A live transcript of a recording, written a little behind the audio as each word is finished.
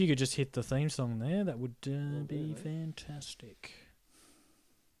You could just hit the theme song there. That would be fantastic.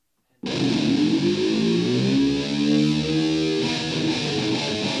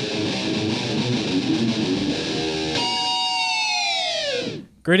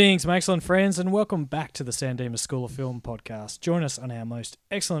 Greetings, my excellent friends, and welcome back to the San Dimas School of Film podcast. Join us on our most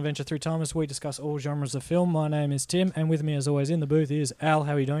excellent adventure through time as we discuss all genres of film. My name is Tim, and with me, as always, in the booth is Al.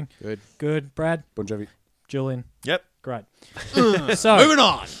 How are you doing? Good. Good. Brad? Bon Jovi. Julian? Yep. Great. So moving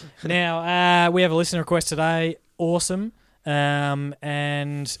on. Now, we have a listener request today. Awesome.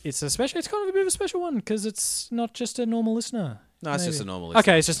 And it's kind of a bit of a special one because it's not just a normal listener. No, it's just a normal listener.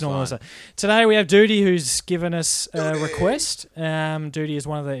 Okay, it's just a normal listener. Today we have Duty, who's given us a request. Duty is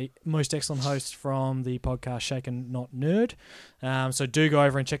one of the most excellent hosts from the podcast Shaken Not Nerd. So do go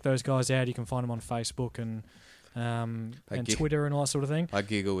over and check those guys out. You can find them on Facebook and Twitter and all that sort of thing. I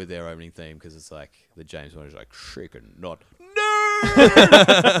giggle with their opening theme because it's like the James Bond is like Shaken Not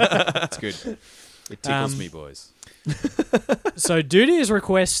Nerd. It's good. It tickles me, boys. So Duty has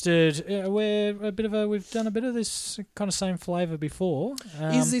requested. We've done a bit of this kind of same flavour before.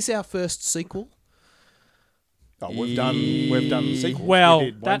 Is this our first sequel? Oh, we've done sequels. Well,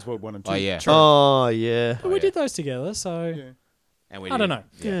 we did Wayne's World 1 and 2. Oh yeah. Oh, yeah. But we did those together, so And we I don't know.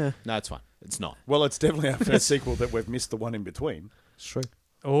 Yeah. No, it's fine. It's not. Well, it's definitely our first sequel that we've missed the one in between. It's true.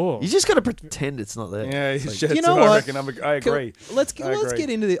 Oh, You just got to pretend it's not there. Yeah, it's Like, just, you know I what? reckon I agree. Let's I agree. get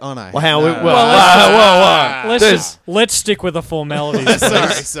into the. Oh no. Well, No. let's stick with the formalities.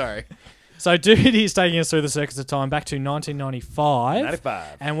 Sorry. So Duty is taking us through the circuits of time back to 1995,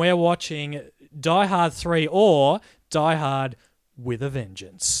 95. and we're watching Die Hard 3 or Die Hard with a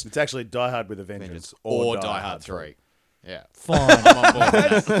Vengeance. It's actually Die Hard with a Vengeance Or Die Hard 3. Yeah. Fine. I'm on board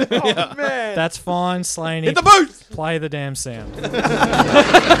with that. Oh, man. That's fine, Slaney. Hit the booth! Play the damn sound.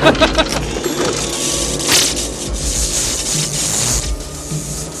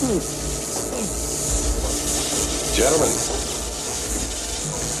 Gentlemen,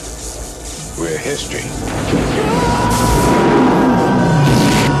 we're history.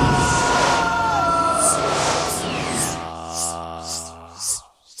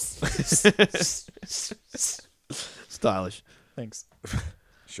 Stylish. Thanks.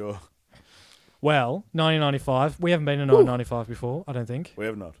 Sure. Well, 1995. We haven't been in 1995 before, I don't think. We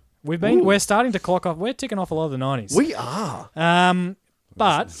have not. We're starting to clock off. We're ticking off a lot of the 90s. We are.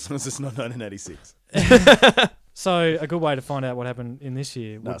 But Was this not 1986? so a good way to find out what happened in this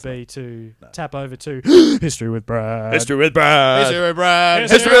year would it's be not. to tap over to History with Brad. History with Brad. History with Brad.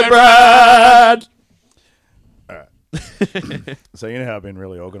 History with Brad. All right. So you know how I've been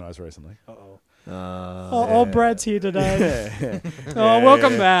really organised recently. Brad's here today. Yeah.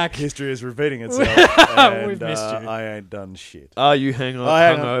 Welcome back. History is repeating itself. And, We've missed you. I ain't done shit. Are you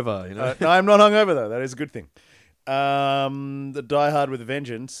hungover? You know? No, I'm not hungover though. That is a good thing. The Die Hard with a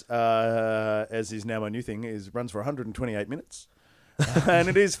Vengeance, as is now my new thing, runs for 128 minutes, and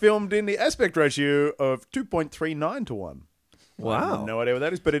it is filmed in the aspect ratio of 2.39 to 1. I Wow. have no idea what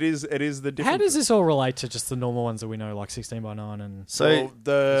that is, but it is the difference. How does this all relate to just the normal ones that we know, like 16:9 and So, Well, It's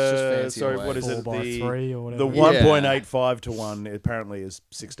just fancy sorry, away. what is it? 4:3 or The whatever? 1.85 to 1 apparently is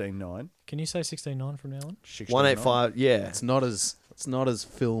 16.9. Can you say 16:9 from now on? 185, yeah. It's not as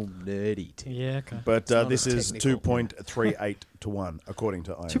film nerdy. Tim. Yeah, okay. But not this as is technical. 2.38 to 1 according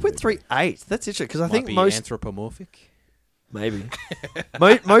to IMDb. 2.38. That's interesting because I Might think be most... anthropomorphic. Maybe.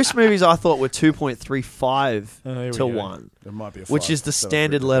 Most movies I thought were 2.35 Oh, here we to go. 1. There might be a Which 5, is the so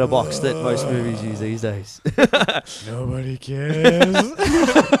standard letterbox that most movies use these days. Nobody cares.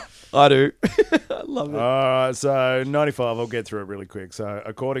 I do. I love it. So 95, I'll get through it really quick. So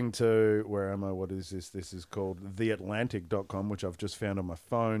according to, where am I? What is this? This is called theatlantic.com, which I've just found on my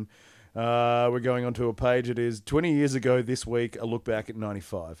phone. We're going onto a page. It is 20 years ago this week, a look back at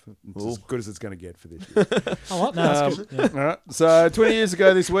 95. It's as good as it's going to get for this year. Oh, what? No, that's good. Yeah. All right. So 20 years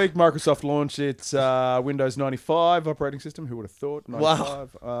ago this week, Microsoft launched its Windows 95 operating system. Who would have thought?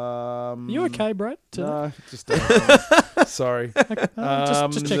 95. Wow. You okay, Brad? today? No, just sorry.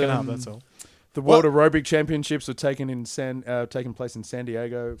 Just checking up, that's all. The World Aerobic Championships were taken place in San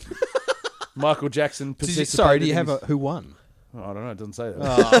Diego. Michael Jackson participated. Do you have who won? Oh, I don't know. It doesn't say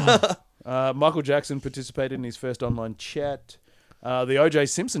that. Michael Jackson participated in his first online chat. The O.J.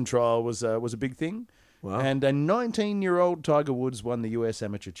 Simpson trial was a big thing. Wow. And a 19-year-old Tiger Woods won the U.S.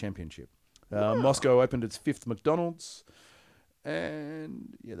 Amateur Championship. Moscow opened its 5th McDonald's.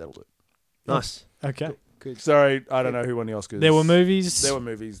 And, yeah, that'll do it. Nice. Okay. Sorry, I don't know who won the Oscars. There were movies. There were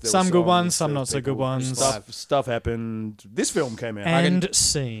movies. There Some were good songs, ones, some there were not so good people. ones. Stuff happened. This film came out. And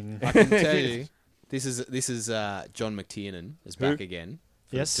scene. I can tell you, this is John McTiernan is back again.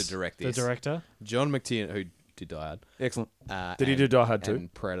 Yes. To direct this. The director. John McTiernan, who did Die Hard. Excellent. Did he do Die Hard too?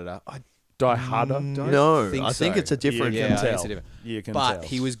 And Predator. I Die Harder? don't No, think I think so. it's a different. You Yeah, can I think tell. it's a different. You can But tell.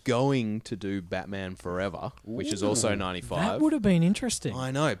 he was going to do Batman Forever, which is also 95. That would have been interesting. I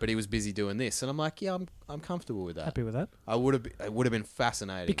know, but he was busy doing this, and I'm like, yeah, I'm comfortable with that. Happy with that? It would have been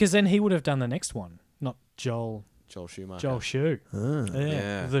fascinating. Because then he would have done the next one, not Joel Joel Schumacher. Shoe.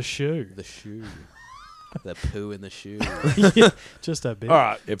 Yeah. The shoe. The shoe. The poo in the shoe. Just a bit. All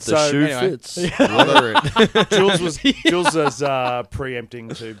right. If the so shoe anyway. fits, weather it. Jules was preempting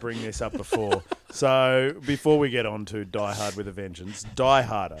to bring this up before. So before we get on to Die Hard with a Vengeance, Die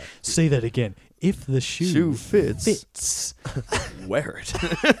Harder. See that again. If the shoe, Shoe fits. fits. Wear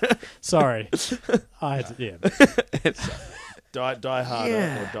it. Sorry. I had Die Harder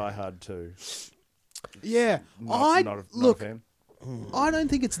Yeah. or Die Hard 2? Yeah. Not a fan. I don't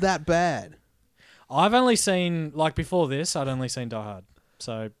think it's that bad. I've only seen, like before this, I'd only seen Die Hard.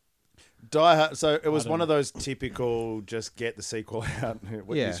 So, Die Hard. So it was I don't one know. of those typical just get the sequel out.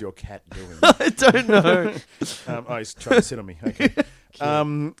 What is Yeah. your cat doing? I don't know. Oh, he's trying to sit on me. Okay.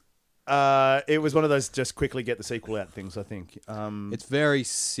 It was one of those just quickly get the sequel out things, I think. It's very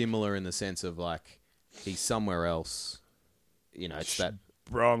similar in the sense of like he's somewhere else. You know, it's that.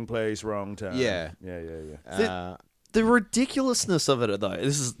 Wrong place, wrong time. Yeah. Yeah. The ridiculousness of it, though.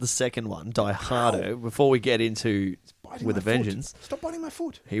 This is the second one, Die Harder. Before we get into With a Vengeance, Stop biting my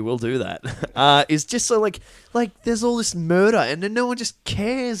foot. he will do that. Is just so like there's all this murder and then no one just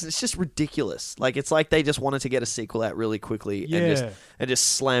cares. It's just ridiculous. Like it's like they just wanted to get a sequel out really quickly Yeah. and just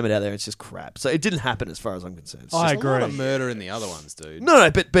slam it out there. It's just crap. So it didn't happen as far as I'm concerned. It's I just- A lot of agree. murder in the other ones, dude. no,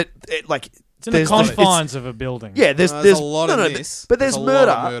 but it, like It's in the there's- confines of a building. Yeah, there's There's a lot no, in no, this. but there's a murder.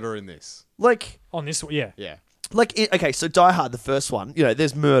 lot of murder in this. Like. On this, yeah. Yeah. Okay, so Die Hard, the first one,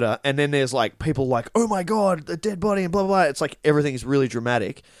 there's murder, and then there's like people like, oh my god, a dead body, and blah, blah, blah. It's like everything is really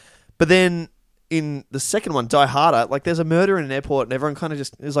dramatic. But then in the second one, Die Harder, like there's a murder in an airport, and everyone kind of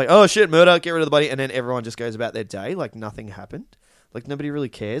just is like, oh shit, murder, get rid of the body, and then everyone just goes about their day, like nothing happened. Like nobody really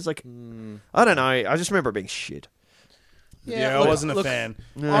cares. Like, I don't know, I just remember it being shit. Yeah, I look- wasn't a look, fan.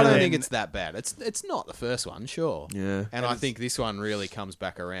 I don't And think then- it's that bad. It's not the first one, sure. Yeah. And I think this one really comes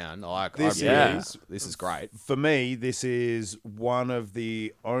back around. This This is great. For me, this is one of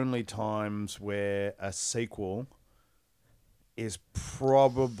the only times where a sequel is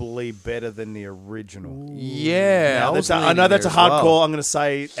probably better than the original. Yeah. Now, I know that's a hard call. I'm going to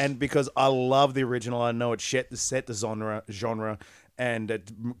say, and because I love the original, I know it set the genre, and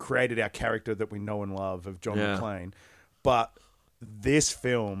it created our character that we know and love of John McClane. But this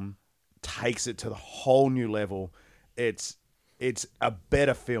film takes it to the whole new level. It's a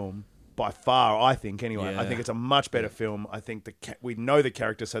better film by far, I think. Anyway, I think it's a much better film. I think we know the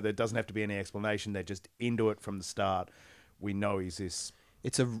character, so there doesn't have to be any explanation. They're just into it from the start. We know he's this.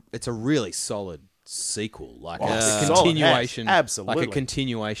 It's a really solid sequel, like Oh, a solid. continuation, Absolutely. like a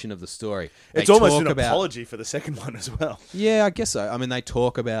continuation of the story. It's They almost talk an about, apology for the second one as well. Yeah, I guess so. I mean, they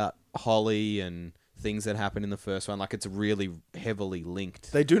talk about Holly and things that happened in the first one. Like it's really heavily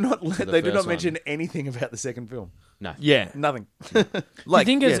linked. They do not. the They do not first mention one. anything about the second film. No. Yeah. Nothing. Like,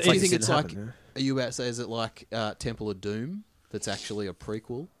 think it's- yeah, do Do you you think it it's didn't like? happen, Are you about to say? Is it like Temple of Doom? That's actually a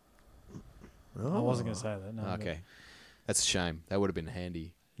prequel. I wasn't going to say that. No, Okay, that's a shame. That would have been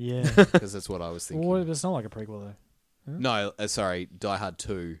handy but- yeah. because that's what I was thinking. Well, it's not like a prequel, though. No, sorry, Die Hard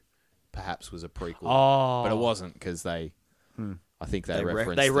 2 perhaps was a prequel, Oh. but it wasn't because I think they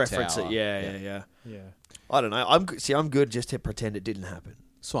referenced They the reference tower. it. Yeah. Yeah. I don't know. I'm good just to pretend it didn't happen.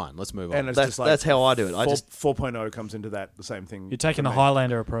 It's fine. Let's move on. And it's That's just like that's how I do it. I just 4.0 comes into that the same thing. You're taking for the me.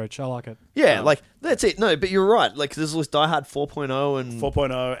 Highlander approach. I like it. like that's it. No, but you're right. Like there's always Die Hard 4.0 and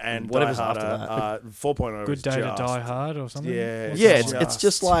 4.0 and Whatever's Die after Harder. 4.0 Good is day to just- Die Hard or something. Yeah, What's Yeah, that one? it's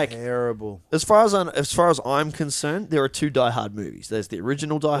just like- terrible. as far as I'm concerned, there are two Die Hard movies. There's the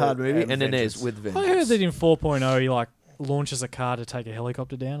original Die Hard movie, and and then Vengeance. there's With I Vengeance. heard that in 4.0 he like launches a car to take a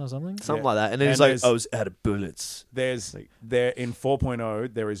helicopter down or something. Something Yeah. like that. And then And he's like, there's- I was out of bullets. There in 4.0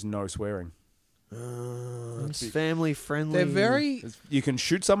 there is no swearing. It's family friendly. they're very, You can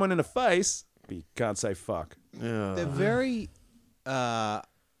shoot someone in the face, but you can't say fuck. they're very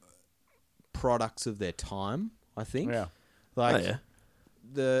products of their time. I think. Yeah. Like Oh, yeah.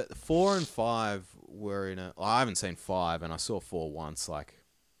 the 4 and 5 were in a. I haven't seen 5, and I saw 4 once. Like,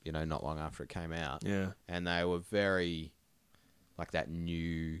 not long after it came out. Yeah. And they were very like that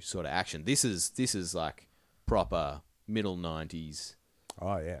new sort of action. This is like proper middle 90s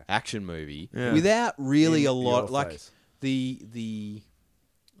Oh yeah. action movie Yeah. without really In a lot your like face. the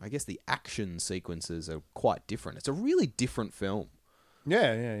I guess the action sequences are quite different. It's a really different film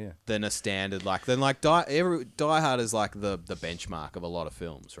Yeah. than a standard Die Hard is like the benchmark of a lot of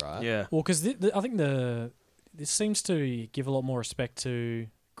films, right? Yeah. Well, because I think the this seems to give a lot more respect to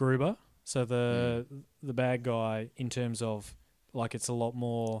Gruber, so the bad guy, in terms of like it's a lot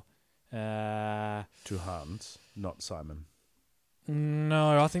more. To Hans, not Simon.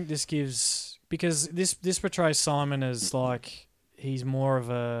 No, I think this gives because this portrays Simon as like he's more of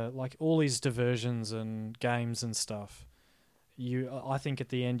a like all his diversions and games and stuff. I think at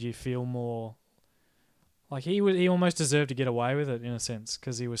the end you feel more like he almost deserved to get away with it in a sense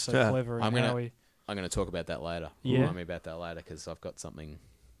because he was so clever. And I'm going to talk about that later. Yeah. Remind me about that later because I've got something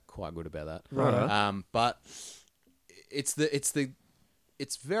quite good about that. Right. But it's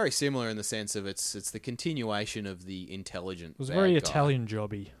very similar in the sense of it's the continuation of the intelligent. It was bad very guy. Italian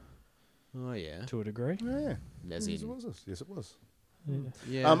jobby Oh yeah. to a degree. Yeah. As Yes, in- it was. Yes, it was.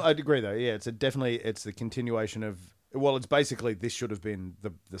 Yeah. I'd agree though. Yeah, it's the continuation of. Well, it's basically this should have been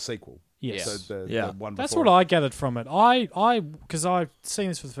the sequel. Yes. So Yeah. the one That's before what I gathered from it. Because I've seen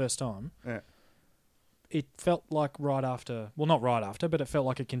this for the first time. Yeah. It felt like right after, well, not right after, but it felt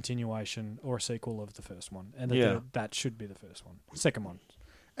like a continuation or a sequel of the first one, and that should be the first one, second one.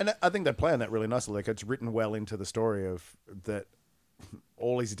 And I think they play on that really nicely. Like it's written well into the story of that.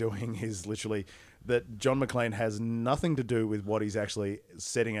 All he's doing is literally that John McClane has nothing to do with what he's actually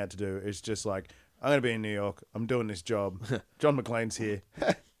setting out to do. It's just like, I'm going to be in New York. I'm doing this job. John McClane's here.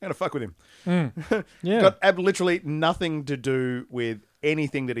 I'm going to fuck with him. Yeah. Got literally nothing to do with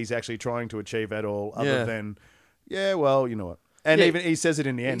anything that he's actually trying to achieve at all other than, yeah, well, you know what. And Yeah. even he says it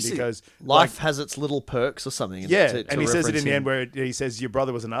in the end. He goes, Life has its little perks or something. yeah, to and he says it in reference the him. end where he says, your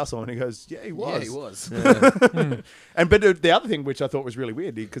brother was an asshole. And he goes, yeah, he was. yeah, he was. But the other thing, which I thought was really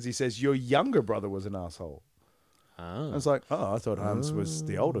weird, because he says, your younger brother was an asshole. I was like, I thought Hans was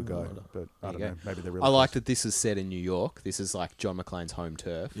the older guy. But I don't know. Maybe they're really I like close. that this is set in New York. This is like John McClane's home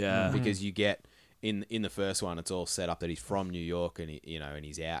turf. Yeah. Because you get in the first one, it's all set up that he's from New York and and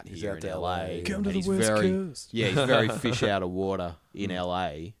he's out here out in to LA. LA. Come and to the he's West very, Coast. yeah, he's very fish out of water in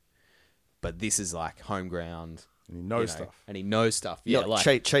LA. But this is like home ground. And he knows stuff. And he knows stuff. Yeah, Yeah,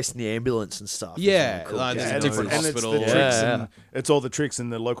 like chasing the ambulance and stuff. It's Yeah, really cool. like there's a and different it's hospital. the tricks Yeah. and it's all the tricks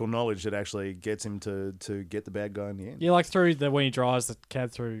and the local knowledge that actually gets him to get the bad guy in the end. Yeah, like through when he drives the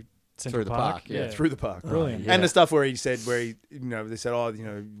cab through Central Through the Park. park, yeah. Through the park. Brilliant. And the stuff where he, they said,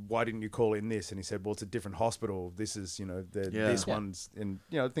 why didn't you call in this? And he said, well, it's a different hospital. This is, this one's, and,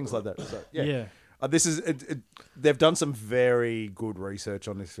 things like that. So, Yeah. This is, they've done some very good research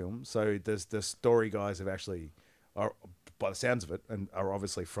on this film. So the story guys have actually, by the sounds of it, and are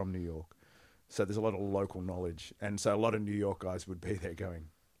obviously from New York. So there's a lot of local knowledge. And so a lot of New York guys would be there going,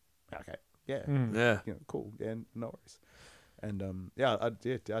 okay, yeah, Yeah. cool, yeah, no worries. And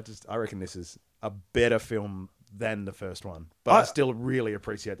I reckon this is a better film than the first one, but I still really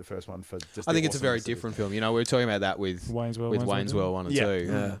appreciate the first one for just. I the think it's a very awesomeness of it. different film. We were talking about that with Wayne's World, with Wayne's Wayne's World. World 1 and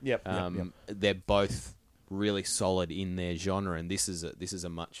Yeah. 2. Yep. They're both really solid in their genre, and this is a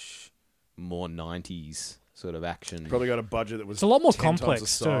much more 90s sort of action. Probably got a budget that was It's a lot more 10 times complex,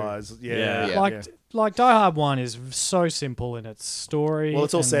 the too. size. Yeah. Yeah. Like Die Hard 1 is so simple in its story. Well,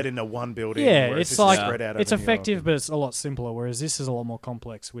 it's all and- set in a one building. Yeah, whereas it's this is like spread out it's over New York. effective, but it's a lot simpler. Whereas this is a lot more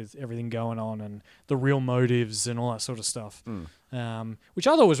complex with everything going on and the real motives and all that sort of stuff, which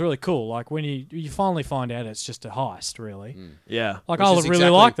I thought was really cool. Like when you finally find out it's just a heist, really. Yeah. Like Which I is really exactly-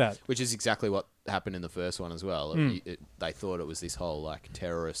 like that. Which is exactly what happened in the first one as well. They thought it was this whole like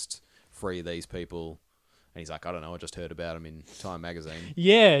terrorist free these people, and he's like, I don't know, I just heard about him in Time magazine.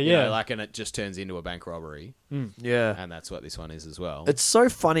 Yeah, You yeah. know, and it just turns into a bank robbery, Yeah. and that's what this one is as well. It's so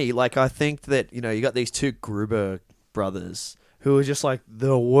funny. Like, I think that, you got these two Gruber brothers who are just like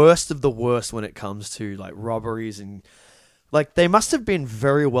the worst of the worst when it comes to like robberies and like they must have been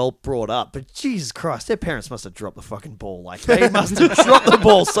very well brought up, but Jesus Christ, their parents must have dropped the fucking ball. Like they must have dropped the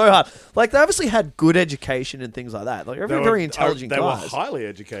ball so hard. Like they obviously had good education and things like that. Like they're They were- very intelligent They guys. were highly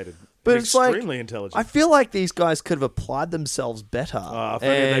educated, But and it's like- extremely intelligent. I feel like these guys could have applied themselves better. I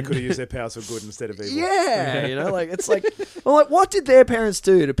figured they And- could have used their powers for good instead of evil. Yeah, like it's like, well, like what did their parents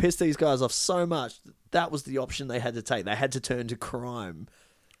do to piss these guys off so much? That was the option they had to take. They had to turn to crime.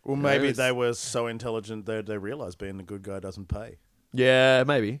 Well, maybe it's- they were so intelligent that they realized being the good guy doesn't pay. Yeah,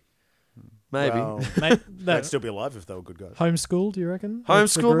 maybe. Well, Mate, they'd that, still be alive if they were good guys. homeschool, do you reckon?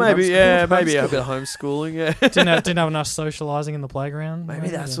 Homeschool, maybe. Yeah, maybe a bit of homeschooling. Yeah, Didn't have enough socialising in the playground. maybe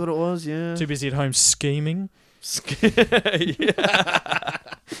that's what it was. Yeah. Too busy at home scheming.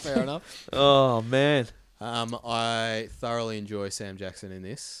 Fair enough. Oh man. I thoroughly enjoy Sam Jackson in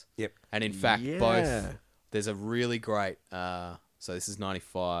this. Yep. And in fact, Yeah. both. There's a really great. So this is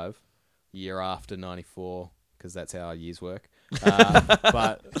 95, year after 94, because that's how our years work.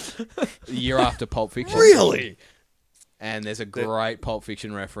 But the year after Pulp Fiction. Really? And there's a great Pulp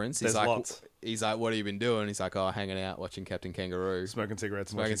Fiction reference. There's He's like, lots. he's like, "What have you been doing?" He's like, "Oh, hanging out, watching Captain Kangaroo." Smoking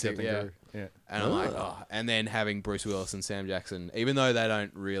cigarettes and Smoking watching Captain Kangaroo. Yeah. And I'm like, oh. And then having Bruce Willis and Sam Jackson, even though they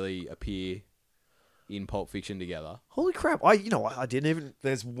don't really appear in Pulp Fiction together. Holy crap! I didn't even.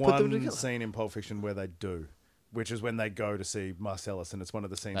 There's them one together. scene in Pulp Fiction where they do, which is when they go to see Marcellus, and it's one of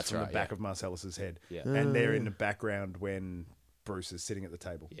the scenes That's from right, the back yeah. of Marcellus's head. Yeah. And they're in the background when Bruce is sitting at the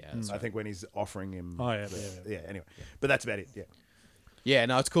table. Yeah, that's I right. think when he's offering him. Oh, yeah, yeah. Anyway, but that's about it. Yeah. Yeah,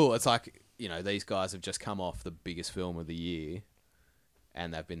 no, it's cool. It's like, these guys have just come off the biggest film of the year,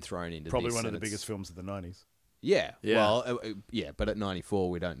 and they've been thrown into Probably this, one of and the it's- biggest films of the 90s. Yeah, Yeah. well, but at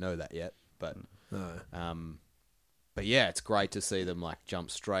 94 we don't know that yet. But but yeah, it's great to see them like jump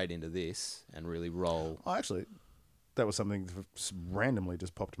straight into this and really roll. Oh, actually, that was something that randomly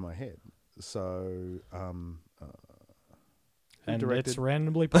just popped in my head. So, And directed- it's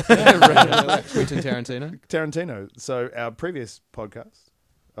randomly Quentin Tarantino. Tarantino. So our previous podcast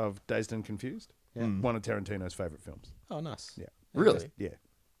of Dazed and Confused, Yeah. one of Tarantino's favourite films. Oh, nice. Yeah. Really? Yeah.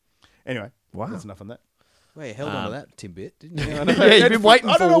 Anyway, Wow. that's enough on that. Well, you held on to that tidbit, didn't you? Yeah, you've been waiting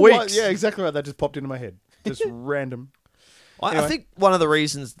I don't for know why- weeks. Yeah, exactly right. That just popped into my head. Just random. I Anyway. think one of the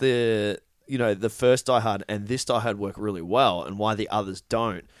reasons the first Die Hard and this Die Hard work really well, and why the others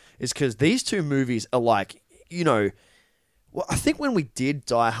don't, is because these two movies are like, well, I think when we did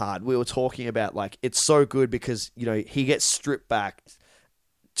Die Hard, we were talking about like it's so good because he gets stripped back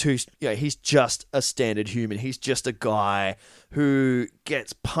to he's just a standard human. He's just a guy who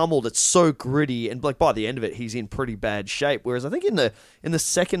gets pummeled. It's so gritty, and like by the end of it, he's in pretty bad shape. Whereas I think in the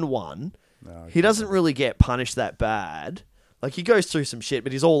second one, he doesn't really get punished that bad. Like he goes through some shit,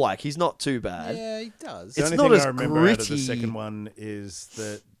 but he's all like he's not too bad. Yeah, he does. The It's only not thing as I remember out of the gritty. second one is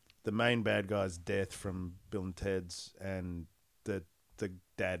that the main bad guy's death from Bill and Ted's, and the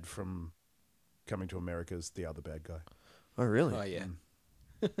dad from Coming to America's the other bad guy. Oh really? Oh yeah,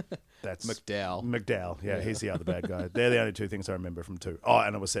 That's McDowell. McDowell. Yeah, he's the other bad guy. They're the only two things I remember from two. Oh,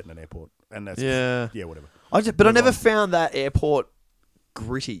 and it was set in an airport, and that's Yeah. whatever. I Move never on. found that airport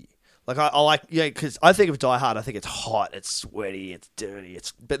gritty. Like I like because I think of Die Hard, I think it's hot, it's sweaty, it's dirty,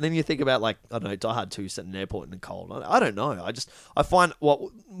 but then you think about like I don't know, Die Hard 2 set in an airport in the cold. I don't know. I find what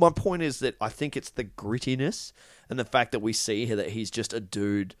my point is that I think it's the grittiness and the fact that we see here that he's just a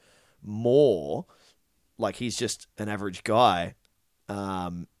dude more like he's just an average guy.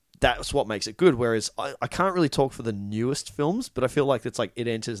 That's what makes it good. Whereas I can't really talk for the newest films, but I feel like it's like it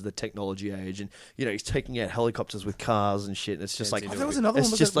enters the technology age, and he's taking out helicopters with cars and shit. And it's just like There was another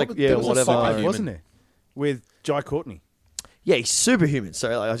it's one. just like there was whatever. a five, Human. wasn't there? With Jai Courtney. Yeah, he's superhuman. So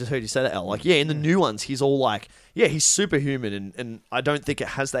like, I just heard you say that, Al. Like, yeah, in the new ones, he's all like, yeah, he's superhuman, and I don't think it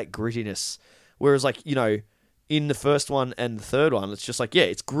has that grittiness. Whereas, like, in the first one and the third one, it's just like, yeah,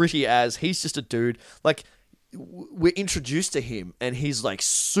 it's gritty as he's just a dude. Like, we're introduced to him, and he's like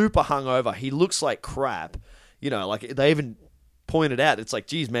super hungover. He looks like crap. Like they even pointed out, it's like,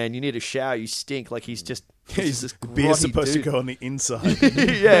 geez, man, you need a shower. You stink. Like he's just He's this beer's grotty supposed dude. to go on the inside.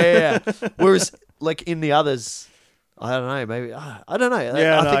 yeah. Whereas, like in the others, I don't know. Maybe I don't know.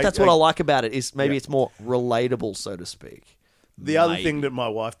 Yeah, I no, think that's what I- I like about it. Is maybe Yeah. it's more relatable, so to speak. The other Maybe. thing that my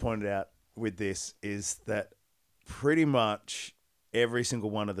wife pointed out with this is that pretty much every single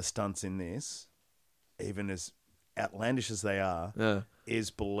one of the stunts in this, even as outlandish as they are, Yeah. is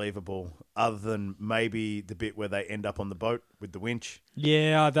believable. Other than maybe the bit where they end up on the boat with the winch.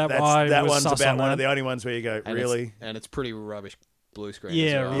 Yeah, that That was one's sus about on one that. of the only ones where you go, And really? it's pretty rubbish blue screen. Yeah,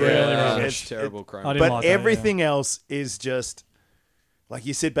 as well. really Yeah, rubbish. it's Terrible I chrome. didn't But like that, yeah. everything else is just like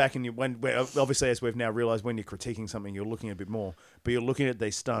you sit back and obviously, as we've now realized, when you're critiquing something, you're looking at a bit more, but you're looking at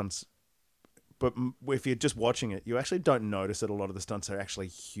these stunts. But if you're just watching it, you actually don't notice that a lot of the stunts are actually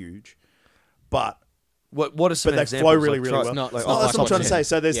huge. But What are some they examples? flow really, really try- well. not- like, it's Oh, not that's what I'm trying to say.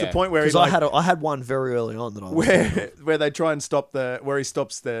 So there's the Yeah. point where Because he like, I had one very early on that I was where they try and stop where he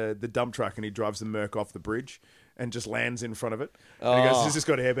stops the dump truck and he drives the Merc off the bridge and just lands in front of it. And he goes, "Has this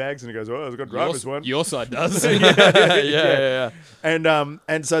got airbags?" And he goes, "Oh, it's got driver's one." Your side does. yeah.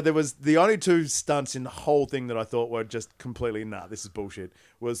 And so there was the only two stunts in the whole thing that I thought were just completely this is bullshit.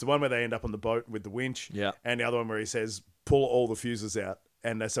 Was the one where they end up on the boat with the winch, Yeah. and the other one where he says pull all the fuses out,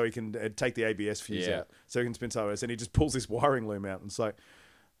 and so he can take the ABS fuse Yeah. out, so he can spin sideways, and he just pulls this wiring loom out, and it's like,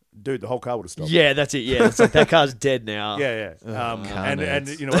 dude, the whole car would have stopped. Yeah, that's it. Yeah, it's like that car's dead now. Yeah. And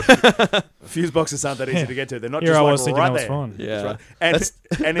nerds. you know what? Fuse boxes aren't that easy to get to. They're not Here just I like was thinking right that was there. fun. Yeah. That's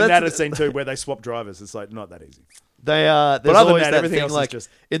right. And in That's- that scene too, where they swap drivers, it's like not that easy. There's But other than always that, that everything thing else is like just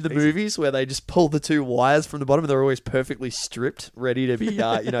in the easy. movies where they just pull the two wires from the bottom and they're always perfectly stripped, ready to be,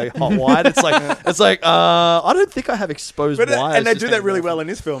 hot wired. It's like, I don't think I have exposed But wires. and they just do that hanging really off. well in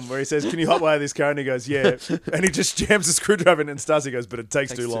this film, where he says, "Can you hotwire this car?" And he goes, "Yeah," and he just jams a screwdriver in it and starts. He goes, "But it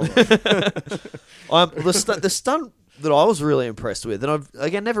takes too long." The stunt that I was really impressed with, and I've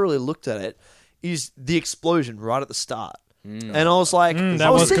again never really looked at it, is the explosion right at the start. And I was like, that I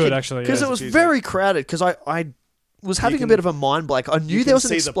was thinking, good, actually, because yeah. it was It's very crowded. Because I was having can- a bit of a mind blank. I knew you there can was an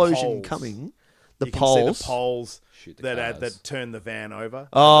see the explosion poles. coming. The You can poles. see the poles Shoot the that cars. turn the van over. at the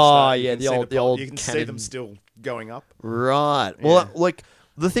Oh, start. You yeah, can the see old- the pole- old You can see cannon. them still going up. Right. Well, like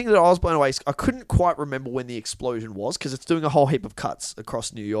the thing that I was blown away is I couldn't quite remember when the explosion was because it's doing a whole heap of cuts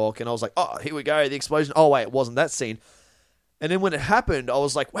across New York, and I was like, oh, here we go, the explosion. Oh wait, it wasn't that scene. And then when it happened, I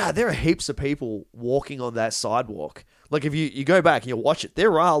was like, wow, there are heaps of people walking on that sidewalk. Like if you go back and you watch it,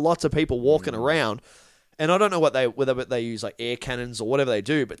 there are lots of people walking around. And I don't know whether they use like air cannons or whatever they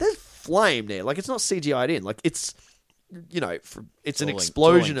do, but there's flame there. Like it's not CGI'd in. Like it's it's an all in-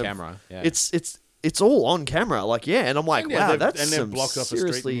 explosion it's all of in camera, yeah. It's all on camera. Like and I'm like, wow, that's and they're some blocked off a street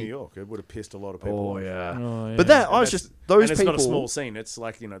seriously. in New York. It would have pissed a lot of people. off. Oh, yeah. But that I And was that's- just those and it's people. not a small scene. It's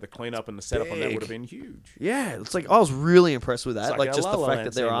like the cleanup and the setup on that Big. would have been huge. Yeah, it's like I was really impressed with that. It's Like a just La the La fact Land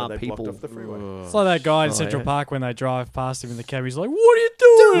that there scene where are they blocked people. off the freeway. It's like that guy in Oh, Central yeah. Park when they drive past him in the cab. He's like, "What are you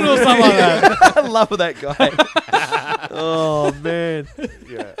doing?" or something like that. I love that guy. Oh man.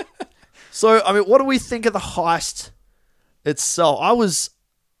 Yeah. So I mean, what do we think of the heist itself?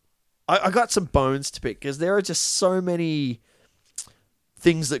 I got some bones to pick because there are just so many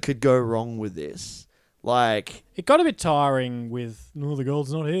things that could go wrong with this. Like, It got a bit tiring with, "No, the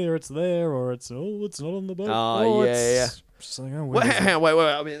gold's not here. It's there," or it's not on the boat. Oh, yeah, it's just like, oh, wait, where is it?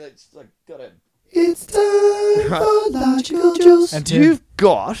 wait. I mean, it's like gotta. It's time for logical juice. And Tim,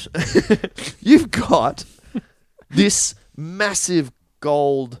 You've got this massive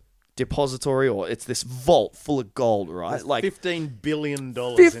gold depository, or it's this vault full of gold, right? Like $15 billion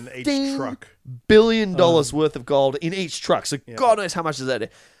in each truck. $billion worth of gold in each truck. So God knows how much is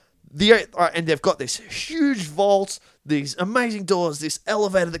that. And they've got this huge vault, these amazing doors, this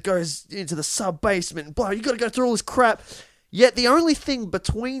elevator that goes into the sub basement, and blah. You got to go through all this crap. Yet the only thing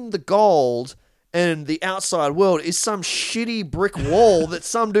between the gold and the outside world is some shitty brick wall that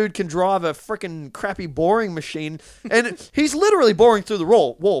some dude can drive a freaking crappy boring machine, and he's literally boring through the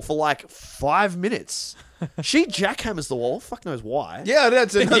wall for like 5 minutes. She jackhammers the wall. Fuck knows why. Yeah,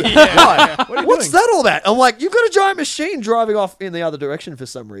 that's another. Why? What's that all about? I'm like, you've got a giant machine driving off in the other direction for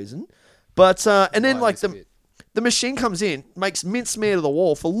some reason. But and then like the machine comes in, makes mincemeat of the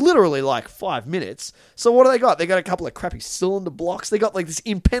wall for literally like 5 minutes. So what do they got? They got a couple of crappy cylinder blocks. They got like this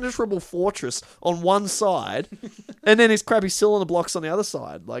impenetrable fortress on one side, and then these crappy cylinder blocks on the other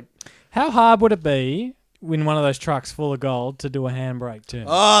side. Like, how hard would it be in one of those trucks full of gold to do a handbrake turn?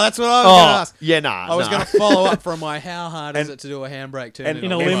 Oh, that's what I was going to ask. yeah, nah. I was nah. going to follow up from my how hard is it to do a handbrake turn and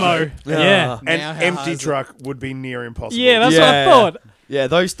in a empty. limo. Yeah. Yeah. An Now how hard empty is it? truck would be near impossible. Yeah, that's what I Yeah. thought. Yeah,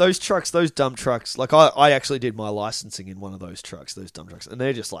 those trucks, those dump trucks. Like I actually did my licensing in one of those trucks, those dump trucks, and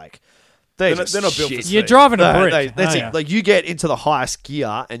they're just like they're not built for shit. speed. You're driving a brick. That's Oh, it. yeah. Like you get into the highest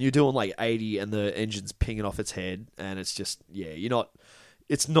gear and you're doing like 80, and the engine's pinging off its head, and it's just you're not.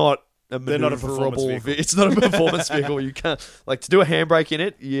 It's not a They're not a maneuverable performance vehicle. It's not a performance vehicle. You can't like to do a handbrake in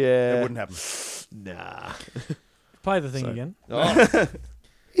it. Yeah, It wouldn't happen. Nah. Play the thing again. Oh,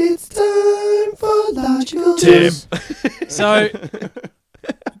 It's time for logical Tim. juice. So,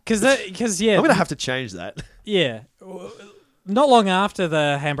 because yeah, I'm gonna have to change that. yeah. Not long after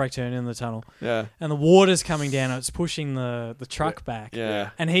the handbrake turn in the tunnel, Yeah. and the water's coming down, and it's pushing the truck back. Yeah.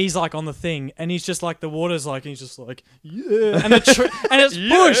 And he's like on the thing, and he's just like the water's like he's just like yeah, and and it's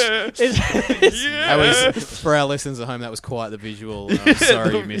pushed. It's, That was, for our listeners at home, that was quite the visual. I'm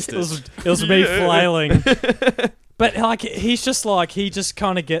sorry you missed it it. was me flailing. But like he's just like he just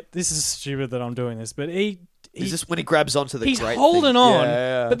kind of this is stupid that I'm doing this, but Is this when he grabs onto the he's grate holding thing? on,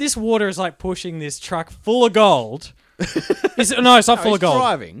 Yeah. but this water is like pushing this truck full of gold. No, it's not full he's of gold.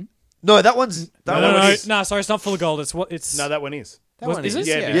 driving. No, that one's No, sorry, it's not full of gold. It's what it's. No, that one is. That Was- one is is.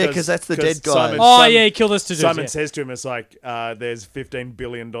 it? Yeah, because that's the dead guy. Oh yeah, he killed us to do. Simon Yeah. says to him, "It's like there's $15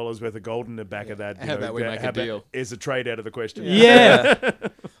 billion worth of gold in the back of that. How about we make a deal? Is a trade out of the question? Yeah.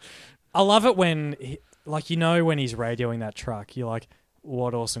 I love it when, when he's radioing that truck, you're like,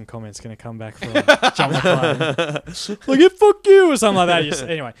 what awesome comment's going to come back from John McClane. Like, yeah, fuck you, or something like that.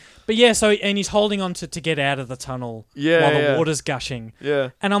 Anyway. But yeah, and he's holding on to get out of the tunnel while the water's gushing.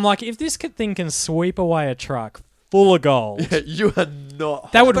 Yeah. And I'm like, if this thing can sweep away a truck full of gold, You are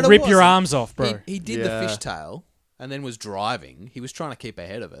not. that would But it rip your wasn't. arms off, bro. He did Yeah. the fishtail and then was driving. He was trying to keep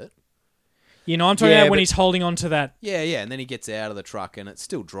ahead of it. You know, I'm talking Yeah, about when but- he's holding on to that. Yeah, yeah, and then he gets out of the truck and it's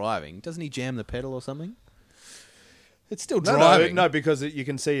still driving. Doesn't he jam the pedal or something? It's still driving. No, because you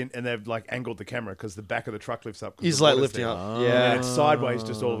can see, and they've like angled the camera because the back of the truck lifts up. 'cause He's the like water's lifting there. up. And Yeah. it's sideways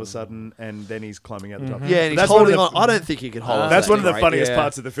just all of a sudden, and then he's climbing out the top. Yeah, and he's That's one of holding the- on. I don't think he can hold on. That's to one of that the thing, funniest right?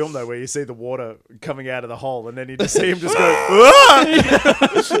 parts of the film, though, where you see the water coming out of the hole, and then you just see him just go, "Ah!"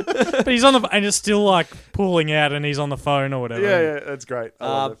 But he's on the and it's still like pulling out, and he's on the phone or whatever. Yeah, that's great. I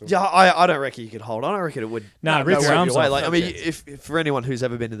love that film. Yeah, I don't reckon you could hold. I don't reckon it would. No, rip your sweep arms you away. off. Like, I mean, if for anyone who's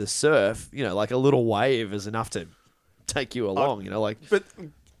ever been to the surf, you know, like a little wave is enough to take you along. You know, like But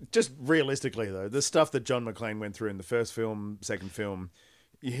just realistically, though, the stuff that John McClane went through in the first film, second film,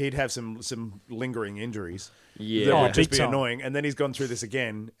 he'd have some lingering injuries Yeah. that Oh, would just big be time. annoying. And then he's gone through this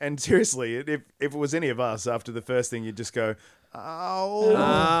again. And seriously, if it was any of us, after the first thing, you'd just go, "Oh,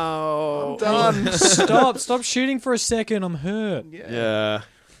 oh, done." Stop shooting for a second. I'm hurt. yeah.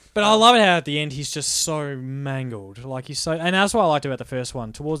 But I love it how at the end he's just so mangled. Like he's so, and that's what I liked about the first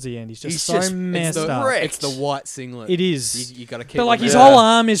one. Towards the end, he's just He's so just- messed it's the, up. It's the white singlet. It is. You got to keep. But like on his that. whole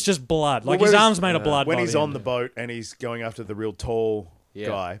arm is just blood. Like Well, his whereas- arm's made of blood. When by he's the on end. the boat and he's going after the real tall Yeah.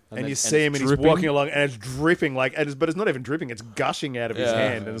 guy, And and then- you and see him and he's dripping. walking along and it's dripping but it's not even dripping; it's gushing out of his Yeah.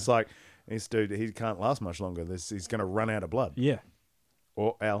 hand, and it's like, this dude, he can't last much longer. He's going to run out of blood. Yeah.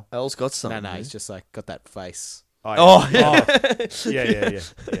 Or Al. Al's got No, something. no, he's just like got that face. Oh, yeah. yeah.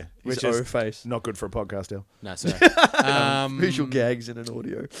 Which His is O face. not good for a podcast, Al. No, sorry. Visual gags in an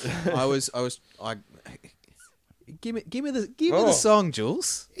audio. I give me the song,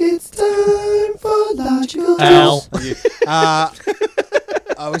 Jules. It's time for logical Al.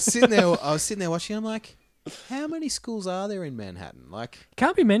 I was sitting there watching. I'm like, how many schools are there in Manhattan? Like,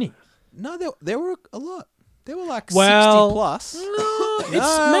 Can't be many. no, there were a lot. There were like Well, 60 plus.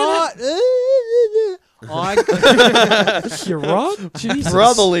 It's You're right. Jesus.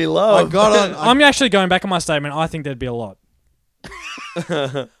 Brotherly I love. got on. I'm actually going back on my statement. I think there'd be a lot.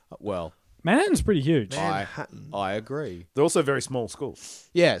 Well, Manhattan's pretty huge. I agree. They're also very small schools.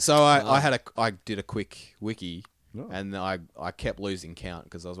 Yeah, so I did a quick wiki, Oh. and I kept losing count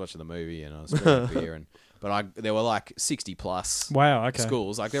because I was watching the movie and I was drinking beer, there were like 60 plus Wow. Okay.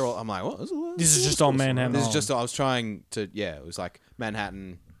 schools. Like they're all. I'm like, what? This is just on Manhattan. This is Island. just. I was trying to. Yeah, it was like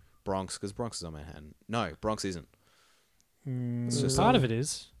Manhattan, Bronx, because Bronx is on Manhattan. No, Bronx isn't. It's just Part of it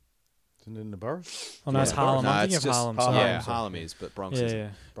is. Isn't it in the borough? Oh no, it's Yeah, Harlem. no, I'm it's thinking of just- Harlem. Harlem, sorry. yeah, sorry. Harlem is, but Bronx Yeah, isn't. yeah.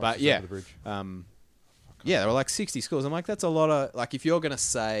 Bronx But is yeah, over the bridge. yeah, there were like 60 schools. I'm like, that's a lot of like. If you're gonna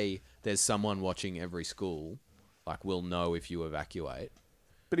say there's someone watching every school, like we'll know if you evacuate.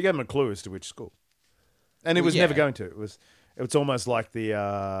 But he gave him a clue as to which school. And it Well, was yeah. never going to. It was almost like the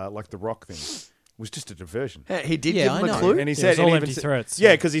rock thing. It was just a diversion. Hey, he did Yeah, give I him a know. clue. And he Yeah, said, it's all and he empty even said- threats.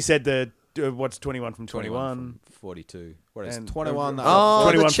 Yeah, because he said what's 21 from 21 21. from 42. What is And- 21? Oh, out of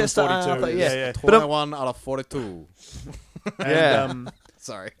 21 the from Chester 42. Arthur, Yeah. But 21 out of 42. Yeah. And,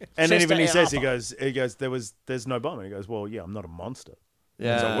 Sorry. and then Chester even he says, Arthur. he goes, there's no bomb. And he goes, well, yeah, I'm not a monster.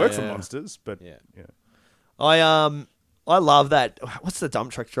 Yeah, I work for yeah. monsters, but Yeah. I love that. What's the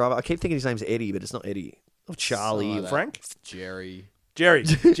dump truck driver? I keep thinking his name's Eddie, but it's not Eddie. Oh, Charlie. Something like that. Frank? Jerry. Jerry.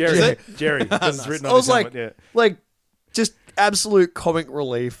 Jerry. Because it's written I on was his like, helmet, yeah. like, just absolute comic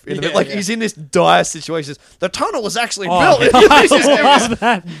relief. In a bit. Yeah, Like yeah. he's in this dire situation. The tunnel was actually Oh, built. I This is love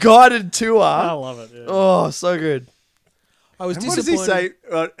that. guided tour. I love it. Yeah. Oh, so good. I was And what does he disappointed.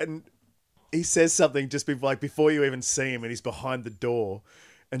 say? And he says something just before you even see him, and he's behind the door.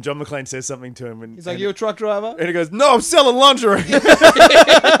 And John McClane says something to him, and He's like, and, you a truck driver? and he goes, "No, I'm selling lingerie."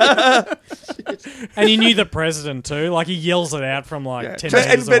 And he knew the president too. Like he yells it out from like 10 And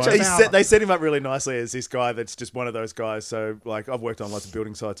meters but away. they set him up really nicely as this guy that's just one of those guys. So, like, I've worked on lots of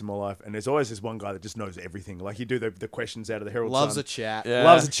building sites in my life, and there's always this one guy that just knows everything. Like, you do the questions out of the Herald Loves Sun. a chat. Yeah.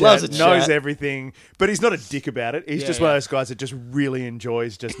 Loves a chat, Loves a knows chat. everything, but he's not a dick about it. He's Yeah, just one of yeah. those guys that just really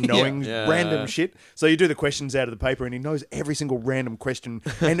enjoys just knowing Yeah. random shit. So you do the questions out of the paper, and he knows every single random question,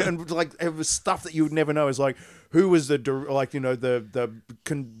 and like it was stuff that you would never know. Is like, who was the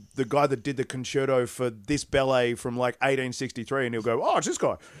guy that did the concerto for this ballet from like 1863, and he'll go, "Oh, it's this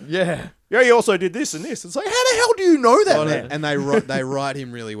guy." Yeah. Yeah, he also did this and this. It's like, how the hell do you know that, Well, man? and they write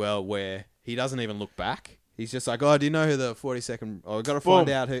him really well where he doesn't even look back. He's just like, oh, do you know who the 42nd... Oh, I've got to find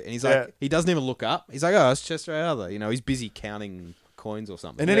Boom. out who... And he's Yeah. like, he doesn't even look up. He's like, oh, it's Chester Arthur. You know, he's busy counting coins or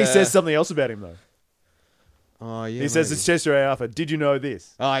something. And then he says something else about him, though. Oh, yeah. He says, maybe. it's Chester A. Arthur. Did you know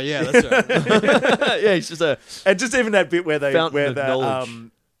this? Oh, yeah, that's right. Yeah, he's just a And just even that bit where Fountain of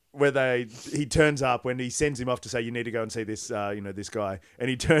knowledge. he turns up when he sends him off to say, you need to go and see this, this guy. And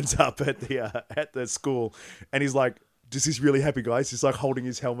he turns up at the school and he's like, just this really happy guy. He's just like holding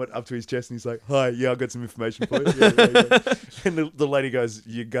his helmet up to his chest, and he's like, "Hi, yeah, I got some information for you." Yeah. And the lady goes,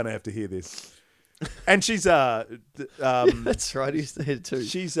 "You're gonna have to hear this." And she's That's right. He's there too.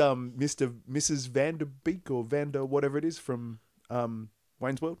 she's Mrs. Vanderbeek or Vander whatever it is from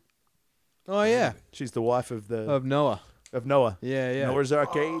Wayne's World. Oh yeah, She's the wife of of Noah. Noah. Yeah. Noah's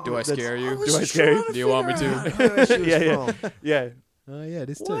Arcade. Do I scare you? Do I scare you? Do you want me to? Yeah. Oh yeah,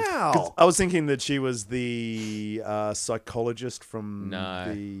 this too. Wow. I was thinking that she was the psychologist from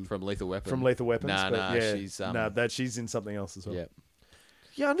From Lethal Weapon. from Lethal Weapons. Nah, but nah, yeah, she's that she's in something else as well. Yeah.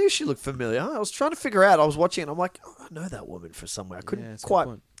 Yeah, I knew she looked familiar. I was trying to figure out. I was watching it. And I'm like, oh, I know that woman from somewhere. I couldn't that's a good quite.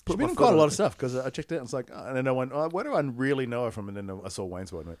 point. She's Put been my in foot quite a on lot it. of stuff because I checked it out and it's like, and then I went, where do I really know her from? And then I saw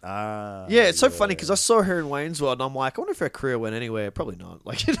Wayne's World and went, Yeah, it's so funny because I saw her in Wayne's World and I'm like, I wonder if her career went anywhere. Probably not.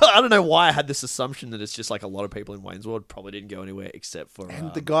 Like, I don't know why I had this assumption that it's just like a lot of people in Wayne's World probably didn't go anywhere except for.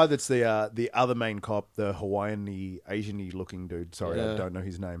 And the guy that's the other main cop, the Hawaiian-y, Asian-y looking dude. Sorry, Yeah. I don't know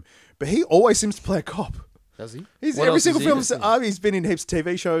his name, but he always seems to play a cop. Does he? He's What every else single is he? film. He's been in heaps of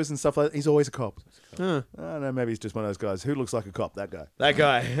TV shows and stuff like that. He's always a cop. Huh. I don't know. Maybe he's just one of those guys who looks like a cop. That guy That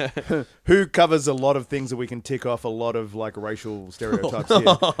guy. who covers a lot of things that we can tick off. A lot of like racial stereotypes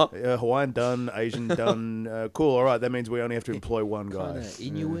here. Hawaiian done, Asian done. Cool. All right. That means we only have to employ one guy.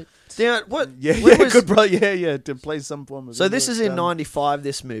 Inuit. Now, what? Yeah, when yeah, was- good bro. Yeah, to play some form of. So this is in Inuit done. '95.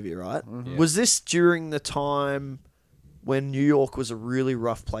 This movie, right? Yeah. Was this during the time when New York was a really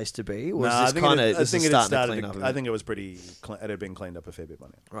rough place to be? Or was Nah, this kind of I think it had started. clean up? I think it was pretty. It had been cleaned up a fair bit by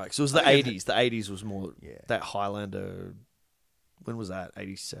now. Right, so it was the 80s. The 80s was more Yeah. that Highlander. When was that?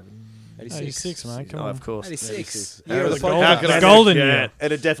 87. 86, mate. Come Oh, on. of course. 86. Year of the golden- podcast. the golden year. It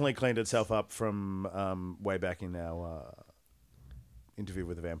had definitely cleaned itself up from way back in our interview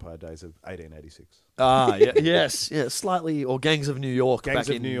with the Vampire days of 1886. Ah, yeah, yes, yeah, slightly, or Gangs of New York. Gangs back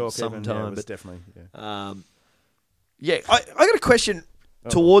of in New York, sometime, even, yeah, it was but definitely. Yeah. yeah, I got a question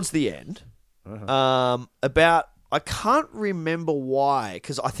towards the end Uh-huh. about. I can't remember why,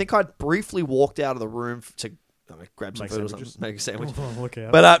 because I think I briefly walked out of the room to grab some Make food or sandwiches? something, make a sandwich. Oh, look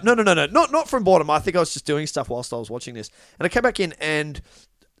out. But no, not from boredom. I think I was just doing stuff whilst I was watching this, and I came back in, and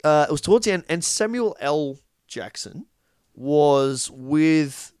it was towards the end, and Samuel L. Jackson was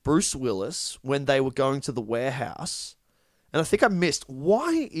with Bruce Willis when they were going to the warehouse, and I think I missed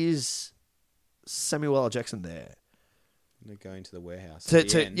why is Samuel L. Jackson there? They're going to the warehouse. at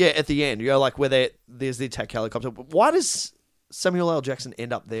the end. Yeah, at the end, you know, like where there's the attack helicopter. But why does Samuel L. Jackson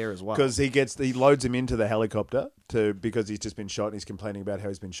end up there as well? Because he loads him into the helicopter because he's just been shot and he's complaining about how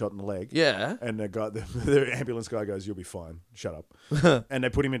he's been shot in the leg. Yeah. And the ambulance guy goes, "You'll be fine. Shut up." And they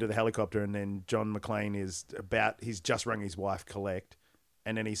put him into the helicopter, and then John McClane he's just rung his wife, Collect,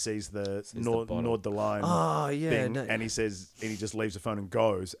 and then he sees the bottle. Nord the Line Oh, yeah. thing, no. and he just leaves the phone and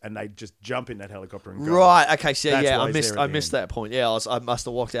goes, and they just jump in that helicopter and go. Right. Okay. So That's yeah, why I he's missed. there at I the missed end. that point. Yeah, I must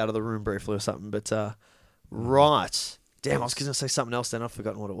have walked out of the room briefly or something. But right. Damn, I was going to say something else. Then I've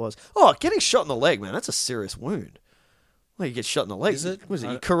forgotten what it was. Oh, getting shot in the leg, man. That's a serious wound. Well, you get shot in the leg. Is it? Was it?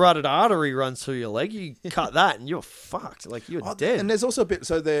 Your carotid artery runs through your leg. You cut that, and you're fucked. Like you're dead. And there's also a bit.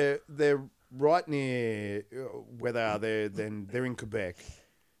 So they're right near where they are. They're in Quebec,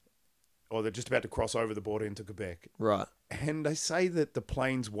 or they're just about to cross over the border into Quebec. Right. And they say that the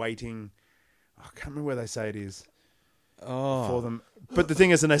plane's waiting. I can't remember where they say it is Oh. for them. But the thing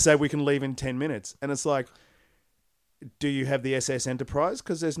is, and they say we can leave in 10 minutes, and it's like, do you have the SS Enterprise?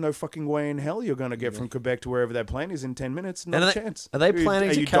 Because there's no fucking way in hell you're going to get from Quebec to wherever that plane is in 10 minutes. Not And a chance. Are they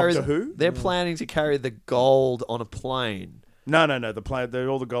planning are to you carry? Doctor Who? They're planning to carry the gold on a plane. No. The plane,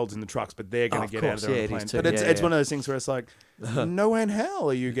 all the gold's in the trucks, but they're going of to get out of course, there on yeah, the it plane. is too. But it's Yeah. one of those things where it's like, no way in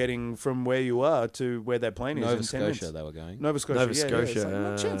hell are you getting from where you are to where that plane is Nova in 10 Scotia, minutes. they were going. Nova Scotia. Nova yeah, Scotia, It's like,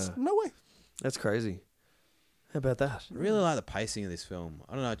 no chance. No way. That's crazy. How about that? I really like the pacing of this film.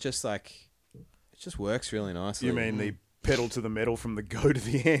 I don't know, just like it just works really nicely. You mean the pedal to the metal from the go to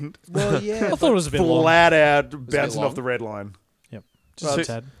the end? Well, yeah. I thought it was a bit long. Flat out bit bouncing long? off the red line. Just Well, a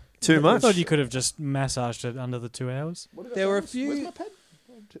tad. Too I much. thought you could have just massaged it under the 2 hours. There were a few. Where's my pad?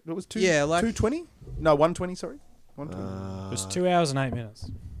 It was Yeah, like- 220? No, 120, sorry. 120. It was 2 hours and 8 minutes.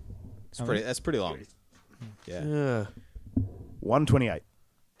 That's pretty long. Yeah. Yeah. 128.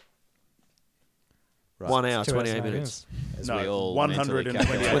 Right. 1 hour, 2 hours 28 and 8 minutes. As No, we all 128.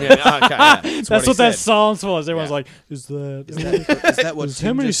 mentally calculate. 28. Okay. That's what he that said. silence was. Everyone's Yeah. like, is that... Is that what how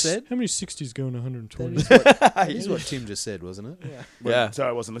Tim many, just said? how many 60s going 120? That is what Tim just said, wasn't it? Yeah. Yeah. Sorry,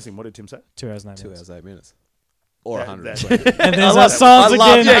 I wasn't listening. What did Tim say? 2 hours and 8 2 minutes. hours, 8 minutes. Or That- 120. And there's I that love- silence I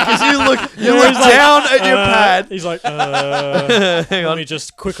love- again. Yeah, because you look down at your pad. He's like, Hang let on. me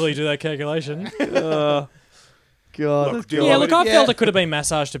just quickly do that calculation. God. Look, do you Yeah, want look, me- I felt it could have been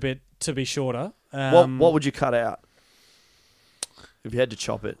massaged a bit to be shorter. What would you cut out? If you had to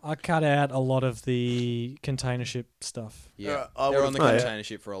chop it. I cut out a lot of the container ship stuff. Yeah, I they're would've- on the Oh, yeah. container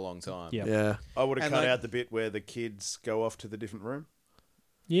ship for a long time. Yeah. Yeah. I would have And cut like- out the bit where the kids go off to the different room.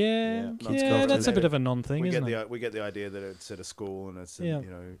 Yeah, Kids yeah, go that's to a bit of a non-thing, We isn't get it? we get the idea that it's at a school and it's Yeah.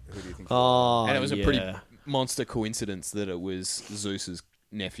 who do you think? Oh, And it was a yeah. pretty monster coincidence that it was Zeus's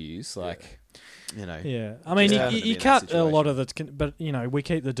nephews. Like, Yeah, I mean, Just you, happened to you be in that cut a situation. lot of the, but we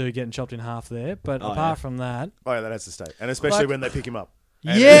keep the dude getting chopped in half there. But Oh, apart yeah. from that, Oh, yeah, that has to stay, and especially Like- when they pick him up.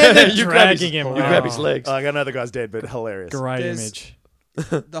 And yeah, they're You grab his- dragging him. you grab his Oh, legs. Like, I know the guy's dead, but hilarious. Great There's- image.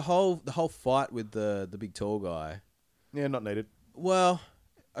 the whole fight with the big tall guy. Yeah, not needed. Well,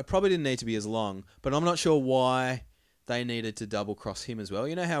 it probably didn't need to be as long, but I'm not sure why they needed to double cross him as well.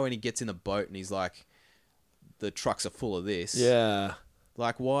 You know how when he gets in the boat and he's like, the trucks are full of this. Yeah.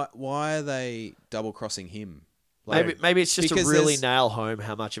 Like, why are they double crossing him? Like, Maybe it's just to because really there's- nail home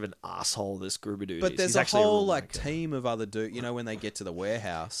how much of an asshole this Gruber dude But is. there's He's a actually whole real like wanker. team of other dudes. You know, when they get to the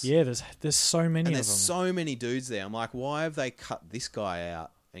warehouse, Yeah, there's so many and of them. there's so many dudes there. I'm like, why have they cut this guy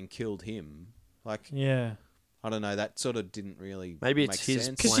out and killed him? Like, Yeah, I don't know. That sort of didn't really. Maybe it's make his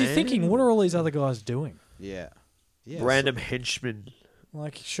sense. because you're Plan? thinking, what are all these other guys doing? Yeah. Yeah. Random henchmen.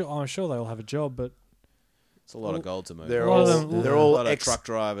 Like, I'm sure they all have a job, but It's a lot of gold to move. They're A lot of all them- they're a all lot of ex. truck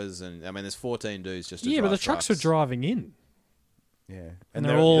drivers, and I mean, there's 14 dudes just. To yeah, but the drive trucks were driving in, Yeah, and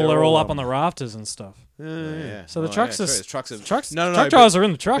they're all up on the rafters and stuff. Yeah. So the Oh, trucks yeah, are true. Trucks are trucks. No, truck but- drivers are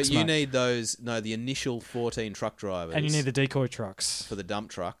in the trucks, But you mate. need those. No, the initial 14 truck drivers. And you need the decoy trucks. for the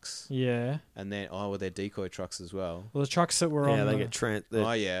dump trucks, Yeah, and then they're decoy trucks as well. well, the trucks that were Yeah, on. they the- get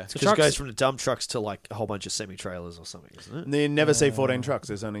Oh yeah. Because it trucks- goes from the dump trucks to like a whole bunch of semi-trailers or something, isn't it? You never see 14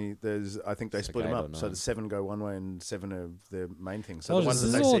 trucks. I think they It's split like them 8 or up. So 9. the 7 go one way and 7 are the main thing. So Oh, the ones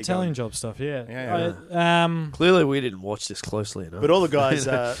this that is they all see Italian going- job stuff. Yeah. Yeah, Clearly, we didn't watch this closely enough. But all the guys,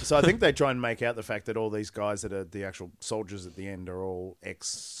 so I think they try and make out the fact that all these guys that are the actual soldiers at the end are all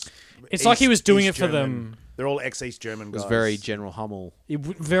ex. It's like he was doing East it for German- them. They're all ex-East German It guys. was very General Hummel.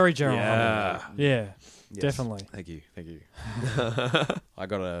 Very general. Yeah. Yeah, Yes. definitely. Thank you. I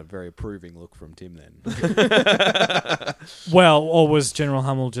got a very approving look from Tim then. Well, or was General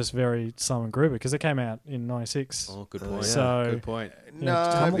Hummel just very Simon Gruber because it came out in '96? Oh, good point. So- good point. No,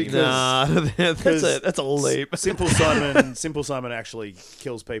 Hummel- because nah, that's a leap. Simple Simon actually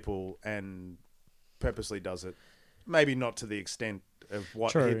kills people and purposely does it. Maybe not to the extent of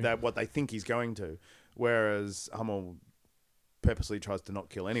what True. what they think he's going to, whereas Hummel purposely tries to not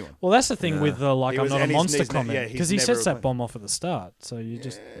kill anyone. Well, that's the thing with the He I'm was- not a and he's- monster he's ne- comment yeah, he's because he never sets a that plan. bomb off at the start. So you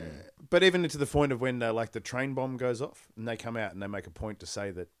just But even to the point of when like the train bomb goes off and they come out and they make a point to say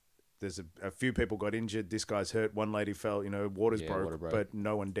that there's a few people got injured, this guy's hurt, one lady fell, water's broke, water broke. but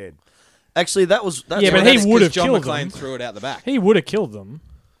no one dead. Actually, that's Yeah, but he That's would 'cause have John killed McClane them. threw it out the back. He would have killed them.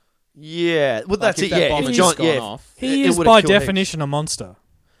 Yeah, well, that's if it. that Yeah, bomb if had John, just gone yeah, off. He it is would've by killed heaps. definition a monster,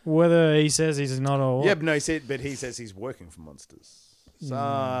 whether he says he's not or Yeah, but no, he says he's working for monsters. So,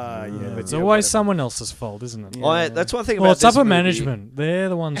 yeah, but it's yeah, always whatever. someone else's fault, isn't it? That's one thing Well, about it's this upper movie. management. They're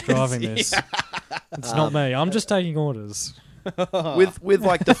the ones driving this. It's not me. I'm just taking orders. with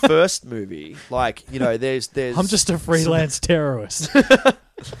like the first movie. Like there's I'm just a freelance terrorist.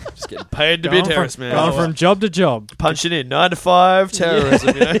 just getting paid to be a terrorist, man. Going from job to job. Punching in 9 to 5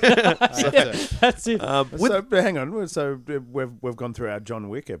 terrorism. That's it. So, but hang on. So we've gone through our John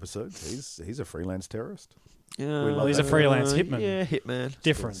Wick episodes. He's a freelance terrorist. Well, he's a freelance hitman. Yeah, hitman.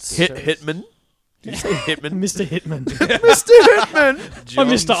 Difference. Hitman. Did you say hitman? Mr. Hitman. Mr. Hitman. I'm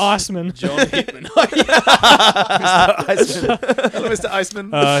Mr. Iceman. John Hickman. Mr.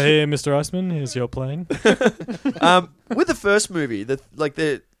 Iceman. Here, Mr. Iceman. Here's your plane. With the first movie,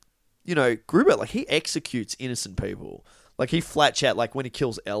 Gruber, like he executes innocent people. Like he flat chat, like when he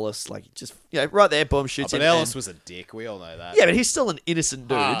kills Ellis, like just right there, bomb shoots But him. Ellis and- was a dick. We all know that. yeah, but he's still an innocent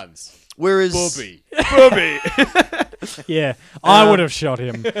dude. Hans. Whereas Bobby. Yeah, I would have shot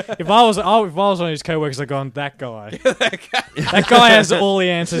him if I was one of his co-workers. I'd gone, that guy. That guy has all the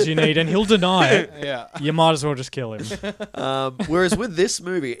answers you need, and he'll deny it. Yeah. You might as well just kill him. Whereas with this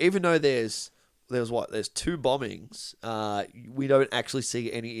movie, even though there's 2 bombings, we don't actually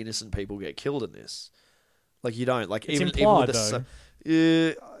see any innocent people get killed in this. Like you don't. Like It's even implied, with the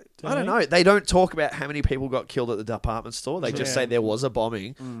though. I don't know. They don't talk about how many people got killed at the department store. They just say there was a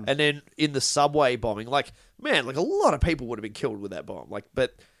bombing, and then in the subway bombing, like a lot of people would have been killed with that bomb. Like,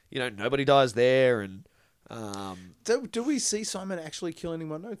 but nobody dies there, and Do we see Simon actually kill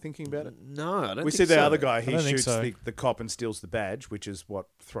anyone? No, thinking about it. no, I don't. We think see the so. other guy. He don't think shoots so. the cop and steals the badge, which is what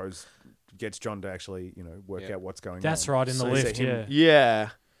gets John to actually work out what's going on. That's right in the So is lift. it him? Yeah,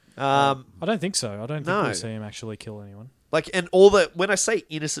 Yeah. I don't think so. I don't think No. we see him actually kill anyone. Like, and all when I say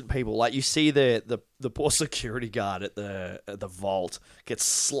innocent people, like you see the poor security guard at the vault gets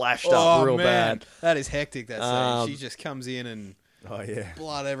slashed up real bad. That is hectic. That Um, scene. She just comes in and Oh yeah.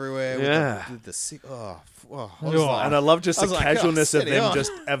 blood everywhere. Yeah. With the sick. I was Oh, like- And I love just I the was like, casualness oh, of steady them on.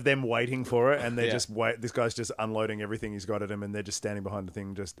 just of them waiting for it, and they're Yeah. just this guy's just unloading everything he's got at him, and they're just standing behind the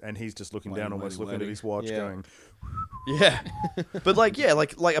thing, and he's just looking down, almost looking at his watch, Yeah. going, Yeah, but like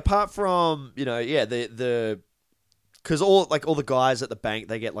apart from the because all the guys at the bank,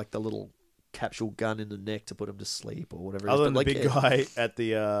 they get like the little capsule gun in the neck to put them to sleep or whatever. Other than but the like, big guy at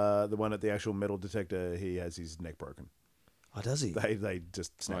the one at the actual metal detector, he has his neck broken. Oh, does he? They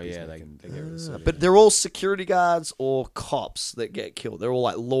just snap his neck they and get rid of it. But they're all security guards or cops that get killed. They're all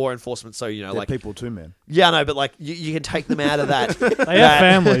like law enforcement. So they're like people too, man. yeah, no, but like you can take them out of that. They have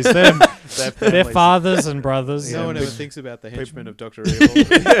families. They're families. fathers and brothers. No and one ever big- thinks about the henchmen of Dr. Evil.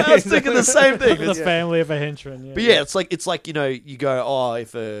 I was thinking the same thing. the family of a henchman. Yeah. But yeah, it's like you go,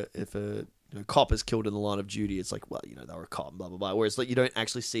 if a cop is killed in the line of duty, it's like, well, they were a cop, blah blah blah. Whereas like you don't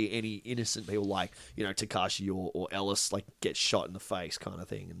actually see any innocent people like Takashi or Ellis like get shot in the face kind of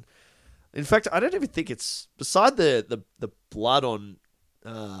thing. And in fact, I don't even think it's beside the blood on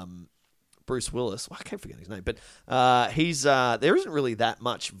Bruce Willis. Well, I can't forget his name, but he's there isn't really that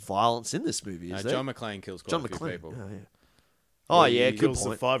much violence in this movie, is there? John McClane kills quite a few people. Oh, yeah. Oh yeah, he good kills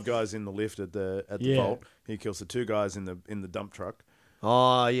point. the 5 guys in the lift at the Yeah. vault. He kills the 2 guys in the dump truck.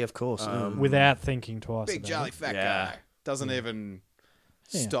 Oh yeah, of course. Without thinking twice. Big about jolly it. fat Yeah. guy. Doesn't even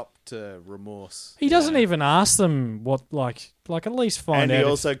Yeah. stop to remorse. He doesn't even ask them what, like at least find And out. he if-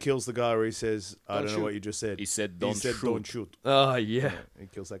 also kills the guy where he says, I Don't don't know shoot. what you just said. He said, He "Don't said, shoot." don't shoot. Oh yeah. He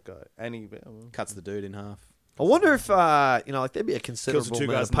kills that guy. And he Cuts the dude in half. I wonder if like there'd be a kills the considerable 2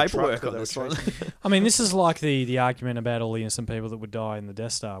 amount guys of in the truck paperwork that on they were this one. chasing. I mean, this is like the argument about all the innocent people that would die in the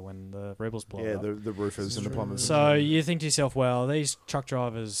Death Star when the rebels blow Yeah, up. the roofers and the plumbers. So you think to yourself, well, these truck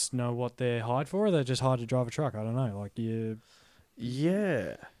drivers know what they're hired for, or they're just hired to drive a truck? I don't know. Like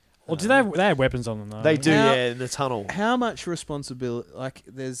Yeah. or do they have weapons on them though? They do, How- yeah, in the tunnel. How much responsibility? Like,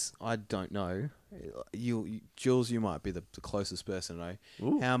 I don't know. Jules, you might be the closest person to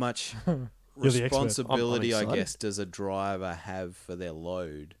know. How much You're the expert. responsibility, I'm I excited. guess, does a driver have for their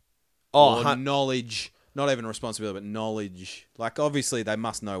load? Oh, or hun- knowledge. Not even responsibility, but knowledge. Like, obviously, they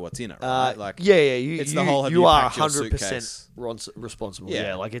must know what's in it, right? Like, yeah. it's the whole have you you are packed your 100% suitcase? responsible. Yeah.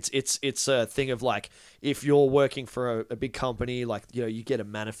 Yeah, like it's a thing of like if you're working for a big company, like you get a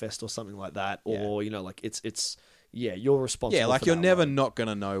manifest or something like that, or like it's you're responsible. Yeah, like for you're that never load. not going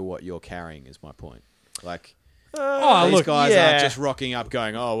to know what you're carrying. Is my point. Like. Oh, These look, guys yeah. aren't just rocking up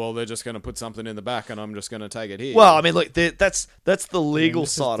going, oh, well, they're just going to put something in the back and I'm just going to take it here. Well, I mean, look, that's the legal this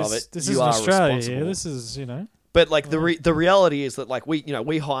is- side of this- it. This You is are Australia responsible. here. This is But like the reality is that like we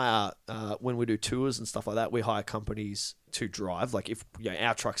hire when we do tours and stuff like that, we hire companies to drive. Like if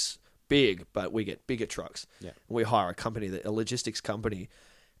our truck's big, but we get bigger trucks. Yeah. We hire a company, a logistics company,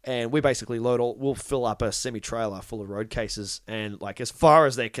 and we basically we'll fill up a semi trailer full of road cases, and like as far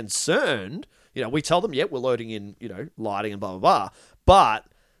as they're concerned, we tell them, we're loading in, lighting and blah blah blah. But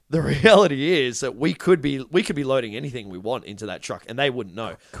the reality is that we could be loading anything we want into that truck, and they wouldn't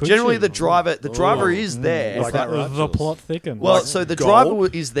know. Could Generally, you? the driver is there. Like that, right, the Jules? plot thickens. Well, so the gold?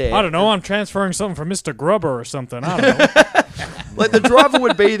 driver is there. I don't know. I'm transferring something from Mr. Grubber or something. I don't know. Like the driver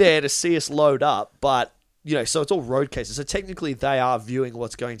would be there to see us load up, but so it's all road cases. So technically, they are viewing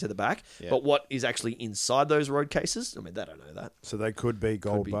what's going to the back, Yeah. but what is actually inside those road cases? I mean, they don't know that. So they could be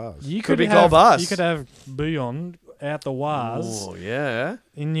gold be. bars. You Could could be have gold bars. You could have bouillon out the wires yeah.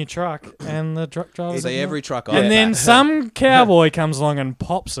 in your truck, and the truck driver. See, every truck I and then back- some cowboy comes along and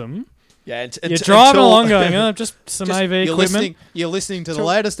pops them. Yeah, You're driving along, going, "Oh, just some Just- AV you're equipment." listening to the So-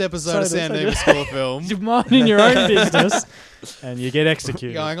 latest episode of so- Sam so- Neighbour School Film. You're minding your own business, and you get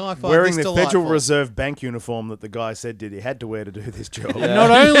executed. Going, I find Wearing this the Federal delightful. Reserve Bank uniform that the guy said he had to wear to do this job. And not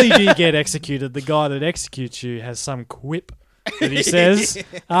only do you get executed, the guy that executes you has some quip that he says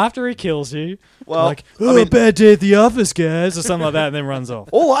after he kills you. Well, like, I oh, mean- bad day at the office, guys, or something like that, and then runs off.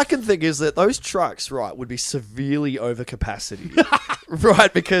 All I can think is that those trucks, right, would be severely over capacity,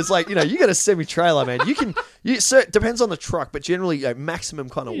 right? Because like you get a semi trailer, man. So it depends on the truck, but generally maximum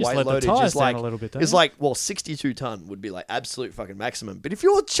kind of You just weight let the loadage tyres is down like a little bit, don't is you? like 62 ton would be like absolute fucking maximum. But if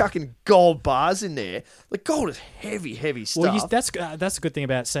you're chucking gold bars in there, the gold is heavy stuff. Well, that's a good thing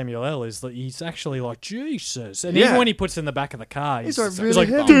about Samuel L. is that he's actually like Jesus, and Yeah. even when he puts it in the back of the car, He's he's, like he's really like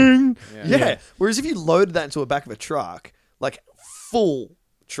heavy. ding. yeah. Whereas if you loaded that into the back of a truck, like full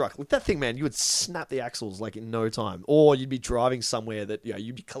truck, like that thing, man, you would snap the axles like in no time, or you'd be driving somewhere that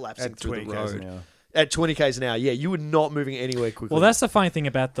you'd be collapsing At through 20 the k's road. an hour. at 20 k's an hour, yeah, you were not moving anywhere quickly. Well, that's the funny thing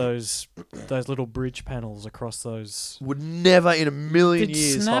about those little bridge panels across those. would never in a million It'd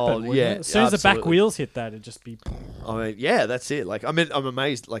years snap hold. it, wouldn't Yeah, it? As soon as the back absolutely. wheels hit that, it'd just be. I mean, yeah, that's it. Like, I mean, I'm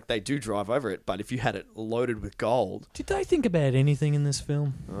amazed. Like, they do drive over it, but if you had it loaded with gold, Did they think about anything in this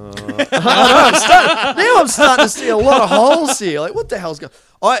film? now I'm starting to see a lot of holes here. Like, what the hell's going?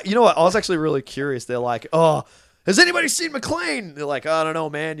 You know what? I was actually really curious. They're like, oh, has anybody seen McLean? They're like, I don't know,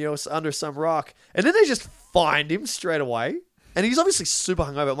 man. You know, it's under some rock, and then they just find him straight away, and he's obviously super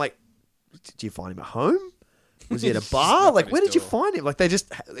hungover. I'm like, did you find him at home? Was he at a bar? Like, where did you find him? Like,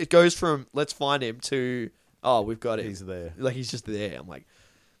 it goes from let's find him to we've got him. He's there. Like, he's just there. I'm like,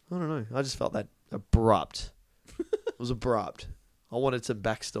 I don't know. I just felt that abrupt. It was abrupt. I wanted some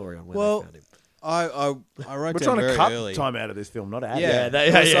backstory on where they found him. I wrote We're down trying to very cut early. time out of this film, not add. Yeah, it.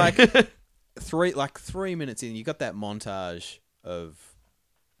 it was like 3 minutes in, you got that montage of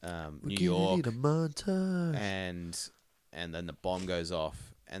New York, Need a montage. and then the bomb goes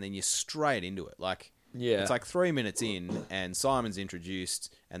off, and then you're straight into it. Like, Yeah. it's like 3 minutes in, and Simon's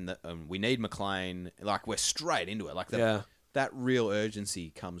introduced, and we need McLean. Like, we're straight into it. Like, that real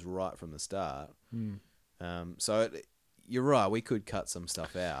urgency comes right from the start. So you're right. We could cut some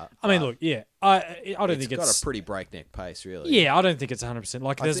stuff out. I mean, look, yeah, I don't think got it's a pretty breakneck pace, really. Yeah, I don't think it's 100%.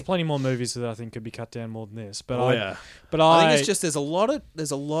 Like, there's think- plenty more movies that I think could be cut down more than this. But yeah. but I think it's just there's a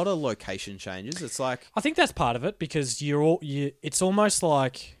lot of location changes. It's like I think that's part of it because it's almost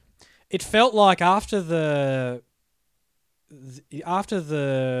like it felt like after the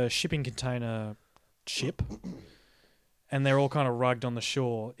shipping container ship and they're all kind of rugged on the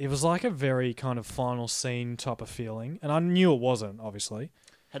shore, it was like a very kind of final scene type of feeling, and I knew it wasn't, obviously.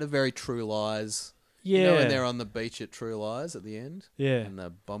 had a very True Lies. Yeah, You know when they're on the beach at True Lies at the end, yeah. and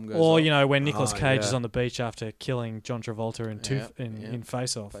the bomb goes Or off? you know when Nicolas Cage yeah. is on the beach after killing John Travolta in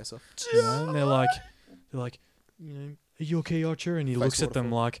Face Off. Face Off. You know, and they're like, you know, are you okay, Archer? And he Face looks at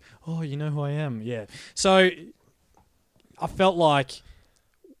them waterfall. like, oh, you know who I am. Yeah. So I felt like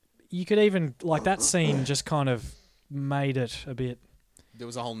you could even like that scene just kind of made it a bit. There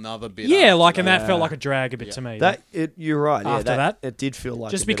was a whole nother bit. Yeah, after like, and that. that felt like a drag a bit Yeah. to me. You're right. Yeah, After that, it did feel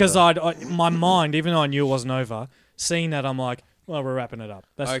like just a bit because of a- my mind, even though I knew it wasn't over, seeing that I'm like, well, we're wrapping it up.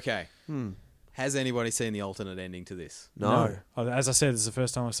 That's Okay. Has anybody seen the alternate ending to this? no. As I said, this is the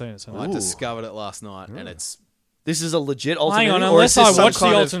first time I've seen it. So I discovered it last night, and it's This is a legit alternate. hang on, ending, or unless is this I some watched the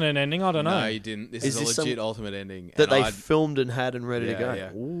kind of- alternate ending, I don't know. no, you didn't. This Is is a this legit some- ultimate ending that and they I'd- filmed and had and ready to go.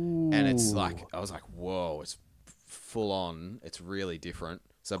 yeah. Ooh. And it's like I was like, whoa, it's full on. It's really different.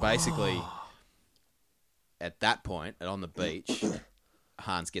 So basically, at that point, and on the beach,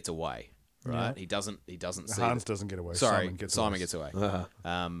 Hans gets away. Right? He doesn't see. Hans doesn't get away. Sorry, Simon gets away.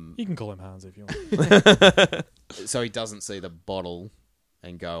 Uh-huh. You can call him Hans if you want. So he doesn't see the bottle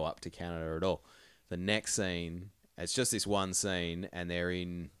and go up to Canada at all. The next scene, it's just this one scene, and they're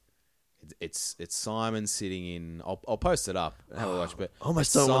in. It's Simon sitting in. I'll post it up and have a watch. But I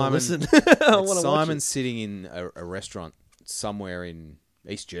almost it's don't want to Simon- listen. I It's want to watch Simon it. sitting in a restaurant somewhere in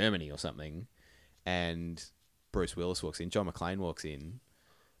East Germany or something, and Bruce Willis walks in. John McClane walks in,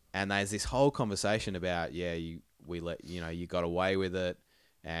 and there's this whole conversation about you got away with it,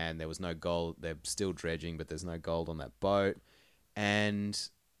 and there was no gold. They're still dredging, but there's no gold on that boat, and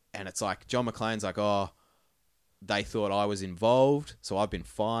it's like John McClane's like, oh, they thought I was involved, so I've been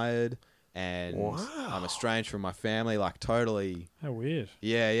fired, and I'm estranged from my family, like totally. How weird.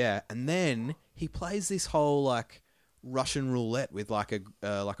 Yeah. And then he plays this whole like Russian roulette with like a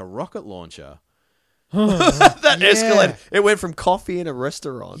rocket launcher. That escalated. It went from coffee in a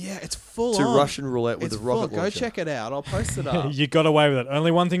restaurant Yeah, it's full to on. Russian roulette with It's a rocket full. launcher. Go check it out. I'll post it up. You got away with it.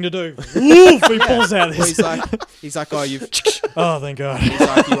 Only one thing to do. Oof, he pulls out Well, this. he's like, oh, you've. Oh, thank God. He's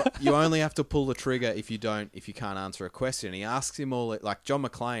like, you only have to pull the trigger if you can't answer a question. He asks him all like John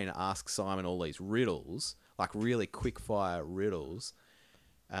McClane asks Simon all these riddles, like really quick fire riddles,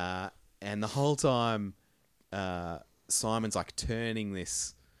 and the whole time, Simon's like turning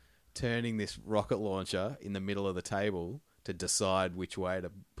this rocket launcher in the middle of the table to decide which way to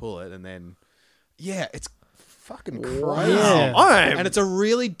pull it, and then it's fucking crazy. Yeah. And it's a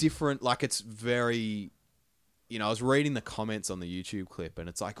really different, like, it's very, I was reading the comments on the YouTube clip, and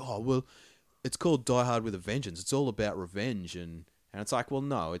it's like, oh, well, it's called Die Hard with a Vengeance. It's all about revenge, and it's like, well,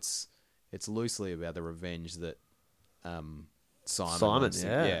 no, it's loosely about the revenge that Simon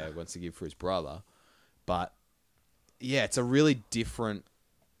wants to give for his brother. But yeah, it's a really different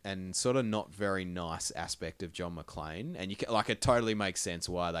and sort of not very nice aspect of John McClane, and it totally makes sense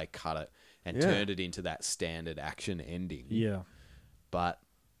why they cut it and turned it into that standard action ending. Yeah. But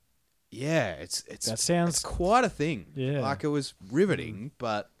yeah, it's That sounds- it's quite a thing. Yeah. Like, it was riveting,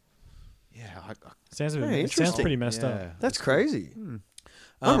 but Sounds a Hey, bit, it sounds interesting. pretty messed up. Yeah. That's crazy.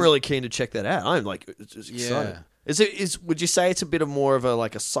 I'm really keen to check that out. I'm like just excited. Would you say it's a bit of more of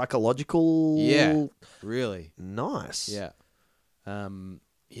a psychological? Yeah, really. Nice. Yeah.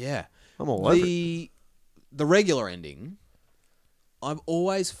 Yeah. I'm all over it. The regular ending, I've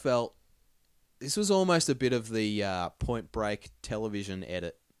always felt this was almost a bit of the Point Break television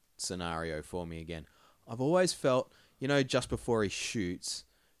edit scenario for me again. I've always felt, just before he shoots,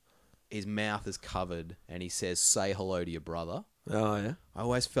 his mouth is covered and he says, "Say hello to your brother." Oh yeah. I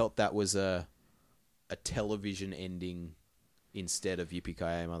always felt that was a television ending instead of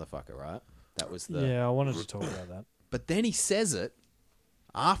Yippee-ki-yay motherfucker, right? That was the... Yeah, I wanted to talk about that. But then he says it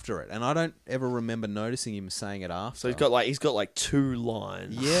after it, and I don't ever remember noticing him saying it after. So he's got 2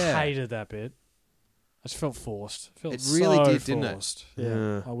 lines. Yeah. I hated that bit. I just felt forced. It really so did, didn't it? forced.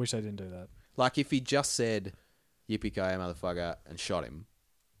 Yeah. I wish they didn't do that. Like, if he just said, "Yippee-ki-yay motherfucker," and shot him,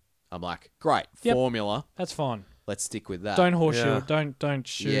 I'm like, great, Yep. formula, That's fine. let's stick with that. Don't horseshoe Yeah. it. Don't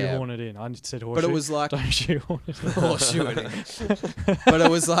shoehorn it in. I said horseshoe. But it was like... Don't shoehorn it in. horseshoe it in. But it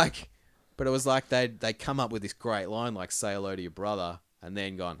was like they come up with this great line like, "Say hello to your brother," and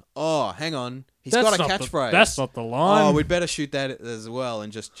then gone, "Oh, hang on, he's That's got a not the- catchphrase. that's not the line." Oh, we'd better shoot that as well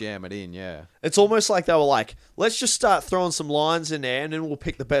and just jam it in." Yeah. It's almost like they were like, let's just start throwing some lines in there and then we'll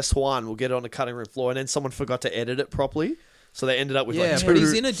pick the best one. We'll get it on the cutting room floor. And then someone forgot to edit it properly. So they ended up with Yeah, like but 2.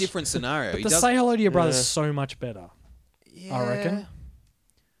 he's in a different scenario. But He the does- say hello to your brother is so much better. I reckon.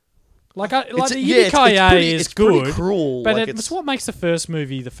 Like the Yippee-ki-yay is it's pretty good, cruel. but like it's what makes the first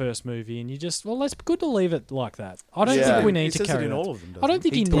movie, and you just it's good to leave it like that. I don't Yeah. think we He need to says it carry in that. all of them, I don't doesn't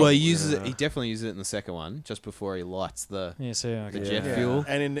think he Well, he needs. uses it. He definitely uses it in the second one, just before he lights the Okay. jet Yeah. fuel.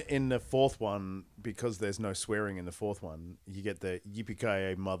 And in the fourth one, because there's no swearing in the fourth one, you get the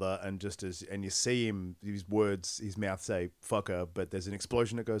Yippee-ki-yay mother, and you see him, his mouth say "fucker," but there's an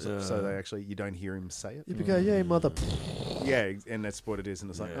explosion that goes up, so you don't hear him say it. Yippee-ki-yay, mother. Yeah, and that's what it is,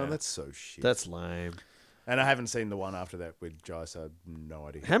 and it's like, oh, that's so shit. That's lame. And I haven't seen the one after that with Jai, so I have no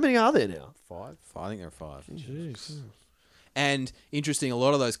idea. How many are there now? 5? I think there are 5. Jeez. And interesting, a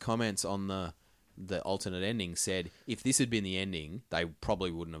lot of those comments on the alternate ending said if this had been the ending, they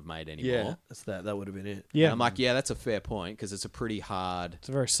probably wouldn't have made any more. That's that. That would have been it. Yeah, And I'm like, yeah, that's a fair point because it's a pretty hard, it's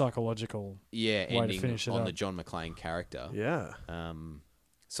a very psychological. yeah, to ending finish it on up. the John McClane character. Yeah.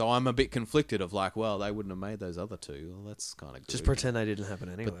 So I'm a bit conflicted of like, well, they wouldn't have made those other 2. Well, that's kind of good. Just pretend they didn't happen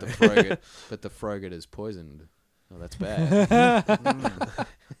anyway. But the Frogurt is poisoned. Oh, that's bad.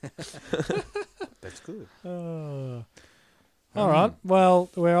 That's good. All right. Well,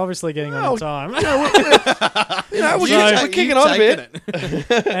 we're obviously getting on time, we're kicking on a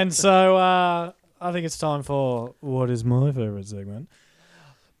bit. and so I think it's time for what is my favorite segment: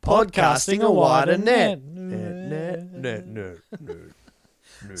 Podcasting a wider net.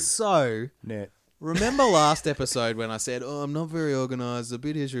 So, Net. remember last episode when I said, "Oh, I'm not very organised, a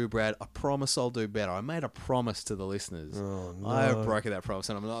bit history, Brad. I promise I'll do better." I made a promise to the listeners. Oh, no. I have broken that promise,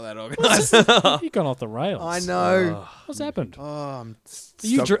 and I'm not that organised. You've gone off the rails. I know. What's happened? Oh,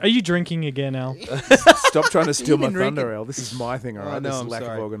 Are you drinking again, Al? Stop trying to steal my been drinking? thunder, Al. This is my thing, all right? I know, This is I'm lack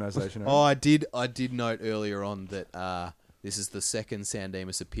sorry. of organisation. Oh, I did note earlier on that this is the second San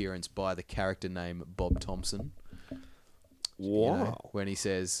Dimas appearance by the character name Bob Thompson. You know, when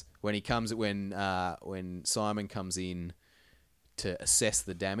Simon comes in to assess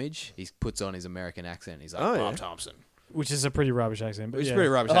the damage, he puts on his American accent. He's like, Bob Thompson. Which is a pretty rubbish accent. But It's yeah. pretty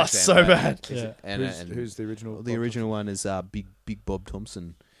rubbish Oh, accent. so but- bad. Yeah. And, Who's the original? The original one is Big Bob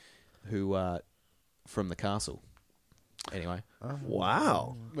Thompson, who from the castle. Anyway,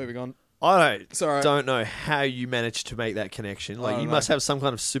 Wow. moving on. I Sorry. don't know how you managed to make that connection. Like, don't you know. must have some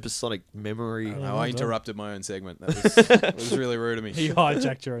kind of supersonic memory. No, I interrupted my own segment. That was really rude of me. He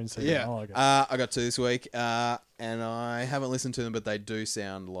hijacked your own segment. Yeah, I like it. I got 2 this week, and I haven't listened to them, but they do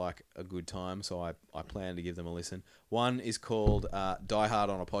sound like a good time, so I plan to give them a listen. One is called Die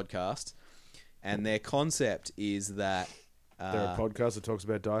Hard on a Podcast, and their concept is that... They're a podcast that talks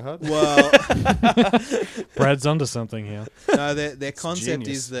about Die Hard. well, Brad's onto something here. no, their concept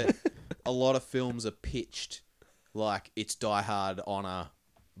genius. is that a lot of films are pitched like it's Die Hard on a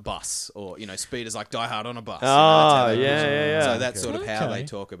bus, or Speed is like Die Hard on a bus. Oh, that's how they yeah, pitch it. yeah, yeah. So that's sort of how Okay. they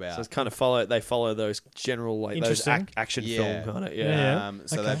talk about. So it's kind of follow those general, like, those Interesting. action Yeah. film kind of, Yeah.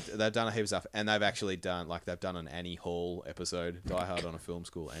 So Okay. they've done a heap of stuff, and they've actually done an Annie Hall episode, Die Hard on a Film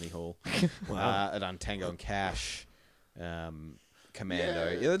School, Annie Hall. They've done Tango and Cash,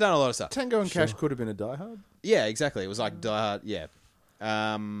 Commando. Yeah, they've done a lot of stuff. Tango and Cash could have been a Die Hard. Yeah, exactly. It was like Die Hard. Yeah,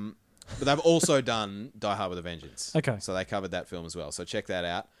 but they've also done Die Hard with a Vengeance. Okay. so they covered that film as well. So check that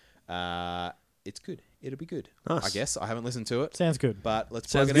out. It's good. it'll be good. Nice. I guess I haven't listened to it, Sounds good. but let's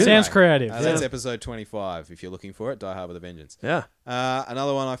Sounds plug it good. in. Sounds mate. creative. That's Yeah. episode 25. If you're looking for it, Die Hard with a Vengeance. Yeah.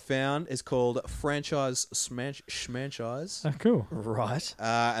 Another one I found is called Franchise Schmanchise. Oh, cool. Right.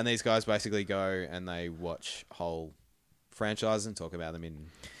 And these guys basically go and they watch whole franchises and talk about them in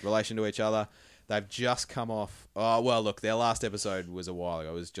relation to each other. They've just come off... Oh, well, look, their last episode was a while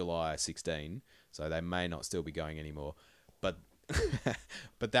ago. It was July 16, so they may not still be going anymore. But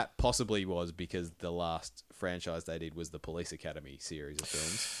but that possibly was because the last franchise they did was the Police Academy series of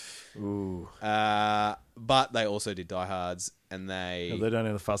films. Ooh. But they also did Die Hards, and Have they done any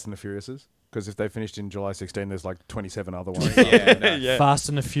of the Fast and the Furiouses? Because if they finished in July 16, there's like 27 other ones. Yeah, no. Yeah. Fast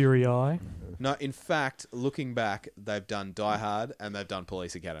and the Fury. No, in fact, looking back, they've done Die Hard and they've done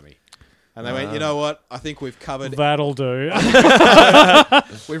Police Academy. And they went, you know what? I think we've covered... That'll do.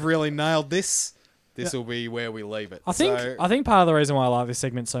 We've really nailed this. This will be where we leave it. I think part of the reason why I like this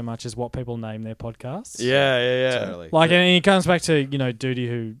segment so much is what people name their podcasts. Yeah. Totally. Like, and it comes back to, Duty,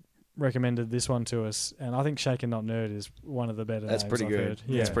 who recommended this one to us, and I think Shaken Not Nerd is one of the better That's names pretty I've good. heard.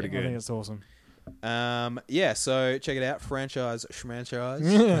 That's pretty I good. think it's awesome. So check it out. Franchise Schmanchise.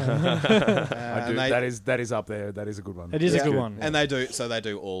 I do. and they- That is up there. That is a good one. It is a Yeah. good one. And they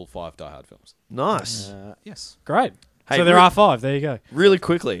do all 5 Die Hard films. Nice. Yes. Great. Hey, So there are 5. There you go. Really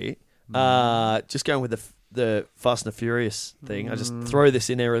quickly, just going with the Fast and the Furious thing, I just throw this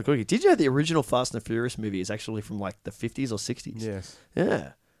in there really quickly. Did you know the original Fast and the Furious movie is actually from like the 50s or 60s? Yes.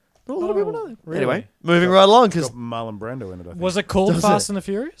 Yeah. Not a lot of people know that. really? Anyway, moving right along It's because got Marlon Brando in it, I think. Was it called Does Fast it? and the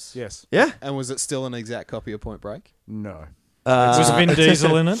Furious? Yes. yeah, And was it still an exact copy of Point Break? No. Was Vin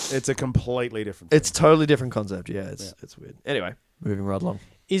Diesel in it? It's a completely different it's thing. totally different concept. Yeah, it's weird. Anyway, moving right along.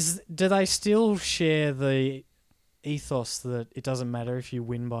 Do they still share the ethos that it doesn't matter if you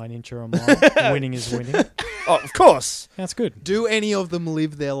win by an inch or a mile? Winning is winning. Oh, of course. That's good. Do any of them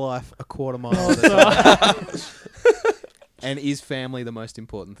live their life a quarter mile at a time? And is family the most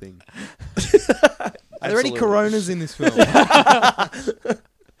important thing? Are there any Absolutely. Coronas in this film?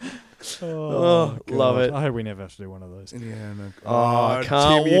 Oh, love it. I hope we never have to do one of those. Yeah, no. Oh, I Tim,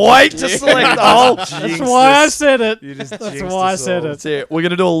 can't you wait just- to select the whole. That's why I said it. You just That's jinxed why I us said all. it. That's it. We're going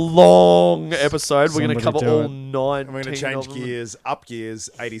to do a long episode. We're going to Somebody cover do all it. 9. And we're going to change gears, up gears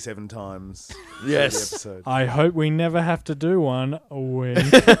 87 times. Yes. For the episode. I hope we never have to do one. Wink.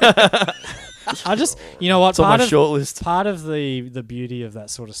 I just, you know what? It's on my short list. Part of the beauty of that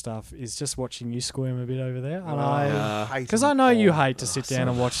sort of stuff is just watching you squirm a bit over there, and because I know you hate to sit down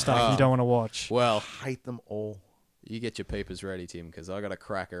and watch stuff you don't want to watch. Well, hate them all. you get your peepers ready, Tim, because I got a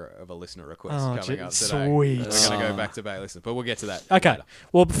cracker of a listener request Oh, coming up today. sweet. We're going to go back to back listen, but we'll get to that. Okay. later.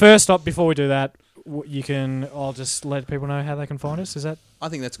 Well, first up, before we do that, I'll just let people know how they can find us. Is that? I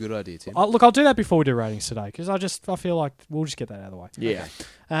think that's a good idea, Tim. Look, I'll do that before we do ratings today because I feel like we'll just get that out of the way. Yeah.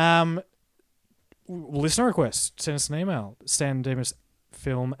 Listener requests. Send us an email.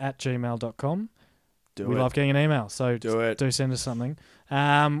 standdemusfilm@gmail.com. We love getting an email, so Do it. do send us something.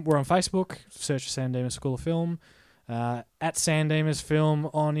 We're on Facebook. Search for San Dimas School of Film. At San Dimas Film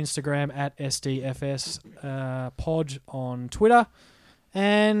on Instagram. At SDFS Pod on Twitter.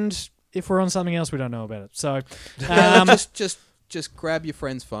 And if we're on something else, we don't know about it. So Just grab your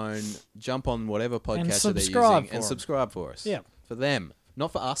friend's phone, jump on whatever podcast they're subscribe using, for and 'em. subscribe for us. Yeah. For them.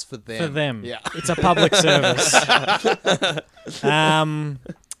 Not for us, for them. for them, Yeah. it's a public service.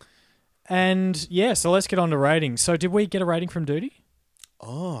 And yeah, so let's get on to ratings. So did we get a rating from Duty?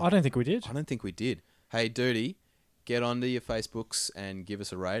 Oh, I don't think we did. I don't think we did. Hey, Duty, get onto your Facebooks and give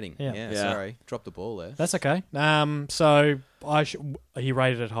us a rating. Yeah. Yeah. Yeah. Sorry. Drop the ball there. That's okay. So he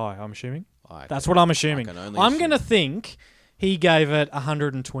rated it high, I'm assuming. I That's can- what I'm assuming. I can only I'm assume. going to think he gave it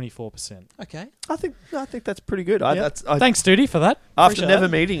 124%. Okay. I think that's pretty good. Yep. Thanks, Duty, for that. After Appreciate never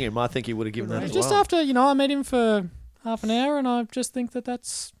that. meeting him, I think he would have given that as Just well. after, I met him for half an hour, and I just think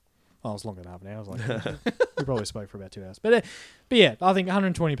that's... Well, it was longer than half an hour. I was like, we probably spoke for about 2 hours. But yeah, I think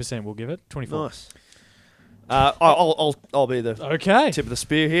 120% we'll give it. 24. Nice. I'll be the Okay. tip of the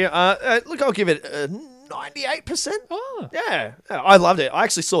spear here. Look, I'll give it 98%. Oh. Yeah, I loved it. I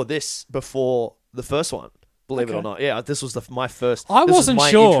actually saw this before the first one. Believe it or Okay. not, yeah, this was my first. I this was wasn't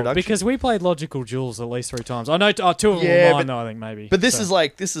my sure introduction. because we played Logical Duels at least 3 times. I know 2 of them Yeah, were mine, but- though, I think, maybe. But this So- is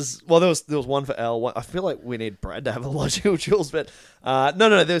well, there was one for L. I feel like we need Brad to have a logical jewels, but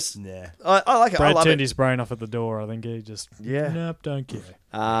no. There's Nah. I like it. I Brad love turned it. his brain off at the door. I think he just nope, don't care.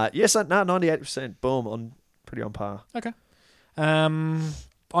 Yes, no, 98%. Boom, pretty on par. Okay.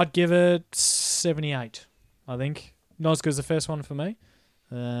 I'd give it 78. I think not as good as the first one for me,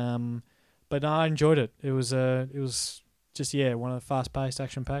 but I enjoyed it. It was just one of the fast-paced,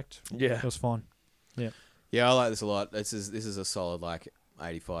 action-packed. Yeah, It was fun. Yeah, I like this a lot. This is a solid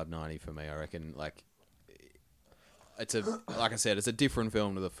 85, 90 for me. I reckon. it's like I said, it's a different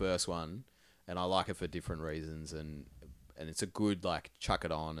film to the first one, and I like it for different reasons, and it's a good like chuck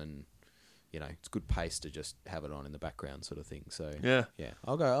it on, and it's good pace to just have it on in the background sort of thing. So Yeah.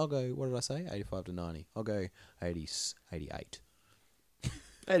 I'll go. What did I say? 85 to 90. I'll go 88.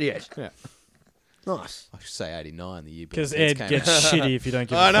 88. Yeah. Nice. I should say 89. The year Because Benefits Ed came gets out. shitty if you don't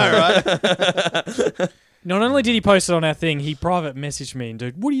give I him know, right? Not only did he post it on our thing, he private messaged me and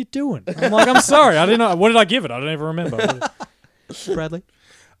dude, what are you doing? I'm like, I'm sorry, I didn't know. What did I give it? I don't even remember. Bradley.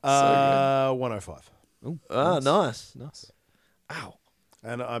 105. Nice. Nice. Ow.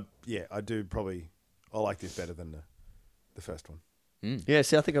 And I do probably. I like this better than the first one. Yeah,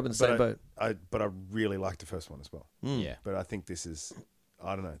 see, I think I'm in the same boat. But I really like the first one as well. Yeah. But I think this is,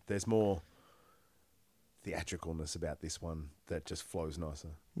 I don't know. There's more theatricalness about this one that just flows nicer.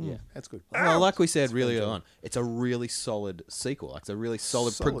 Yeah. That's good. Well, like we said It's really fun, early on, it's a really solid sequel. Like, it's a really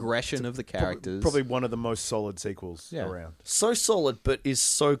solid progression of the characters. Probably one of the most solid sequels around. So solid, but is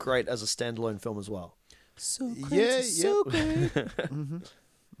so great as a standalone film as well. so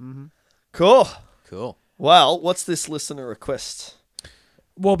Cool. cool. Well, what's this listener request?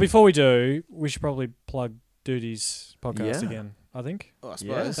 Well, before we do, we should probably plug Duty's podcast Yeah. again, I think. Oh, I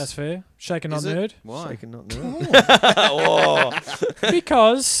suppose. That's fair. Shaken Not Is it? Nerd. Why? Shaken, not nerd. Oh.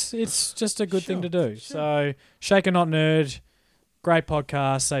 Because it's just a good thing to do. So, Shaken Not Nerd, great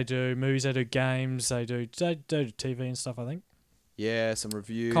podcast. They do movies, they do games, they do TV and stuff, I think. Yeah, some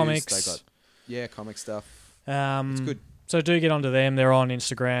reviews. Comics. They got comic stuff. It's good. So do get onto them. They're on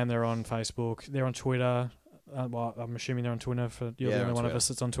Instagram, they're on Facebook, they're on Twitter. Well, I'm assuming they're on Twitter. You're Yeah, the only on one of Twitter. us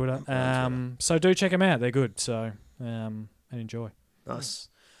that's on Twitter. on So do check them out. They're good. So and enjoy. Nice.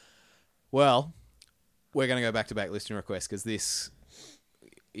 Well, we're going to go back-to-back listener requests because this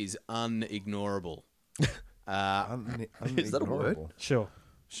is unignorable. Is that a word? Sure.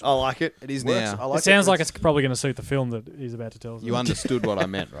 I like it. It is Works. now. I like It sounds when like it's probably going to suit the film that he's about to tell us. You understood what I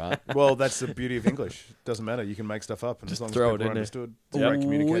meant, right? Well, that's the beauty of English. Doesn't matter. You can make stuff up, and as long as throw it people in there. understood, it's a great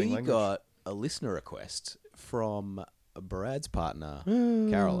communicating We language. got a listener request from Brad's partner,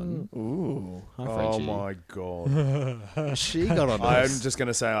 Carolyn. Ooh. Hi, Oh Frenchie. my god! She got on I'm us. just going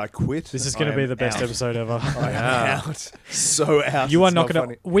to say I quit. This is going to be the best episode ever. I am out. So out. You are It's not going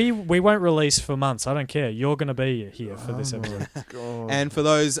to. funny. We won't release for months. I don't care. You're going to be here for this episode. God. And for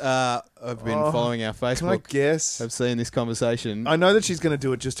those who've been following our Can I Facebook, guess? have seen this conversation. I know that she's going to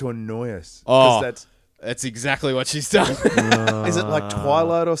do it just to annoy us. 'Cause Oh. That's exactly what she's done. is it like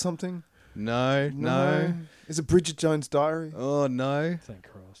Twilight or something? No. Is it Bridget Jones' Diary? Oh, no. Thank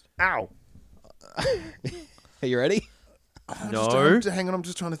Christ. Ow! Are you ready? Hang on, I'm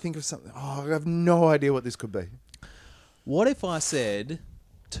just trying to think of something. Oh, I have no idea what this could be. What if I said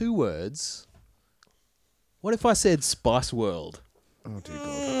 2 words? What if I said Spice World? Oh dear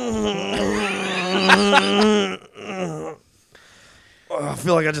God. Oh, I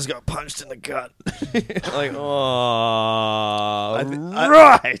feel like I just got punched in the gut. Like, oh,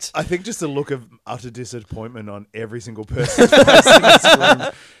 right. I think just the look of utter disappointment on every single person's face in this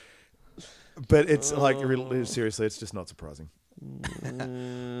room. But it's like, really, seriously, it's just not surprising.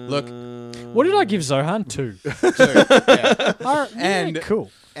 Look, What did I give Zohan? 2. And-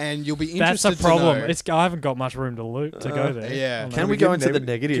 cool. and you'll be That's interested a problem. to know. I haven't got much room to go there. yeah. On Can that. we go into the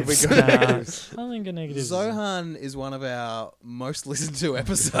negatives? Nah, I think a negative. Zohan is one of our most listened to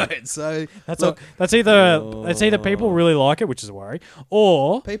episodes, so That's either people really like it, which is a worry,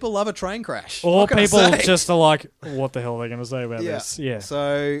 or people love a train crash. or What can I people say? just are like, what the hell are they going to say about Yeah. this? Yeah.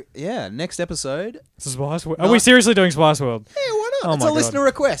 So next episode. It's a Spice World. Are we seriously doing Spice World? Yeah, why not? Oh It's my a listener God.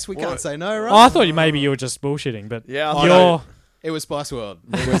 request. We can't say no, right? Oh, I thought maybe you were just bullshitting, but Yeah, I thought- you're. It was Spice World.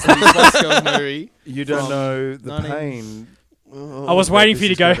 It was the Spice Girls movie. You don't From know the 19 pain. I was waiting for you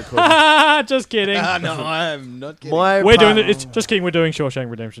to go. Just kidding. No, I'm not kidding. We're doing it. It's just kidding. We're doing Shawshank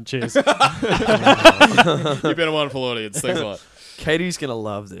Redemption. Cheers. You've been a wonderful audience. Thanks a lot. Katie's gonna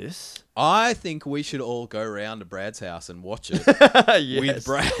love this. I think we should all go round to Brad's house and watch it Yes. with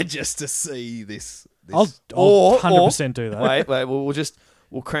Brad just to see this. I'll Or- 100% do that. Wait.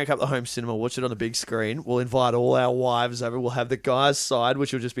 We'll crank up the home cinema, watch it on the big screen. We'll invite all our wives over. We'll have the guys' side,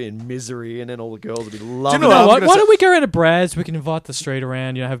 which will just be in misery, and then all the girls will be loving know You know I'm what? gonna Why say- don't we go around to Brad's? We can invite the street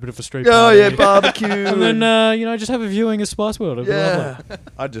around. Have a bit of a street it. Oh party. yeah, barbecue. And then just have a viewing of Spice World. It'd be yeah. lovely.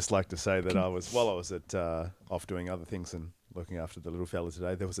 I'd just like to say that while I was at off doing other things and looking after the little fella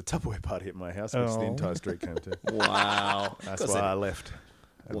today, there was a Tupperware party at my house, which the Oh. entire street came to. Wow. That's why I left.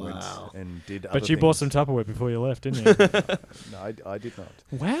 And Wow. went and did other But you bought some things. Tupperware before you left, didn't you? No, I did not.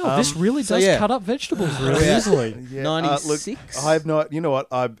 Wow, this really so does yeah. cut up vegetables really Yeah. easily. Yeah, 96? look, I have not. You know what?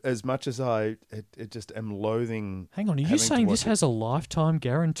 As much as I just am loathing. Hang on, are you having to saying watch this has a lifetime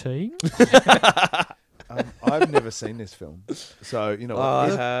guarantee? I I've never seen this film, so you know what? I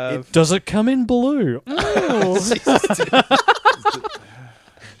have. Does it come in blue?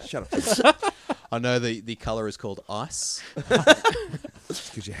 Shut up, I know the color is called ice.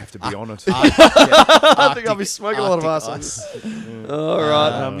 because you have to be on it. I think I'll be smoking a lot of Arctic ice. All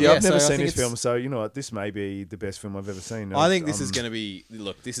right. Yeah, I've so never I seen think this film, it's- so you know what? This may be the best film I've ever seen. I think this is going to be.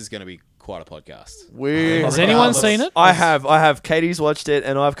 Look, this is going to be quite a podcast. Weird. Has anyone seen it? I have. Katie's watched it,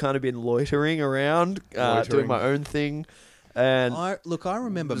 and I've kind of been loitering around, Loitering. doing my own thing. And I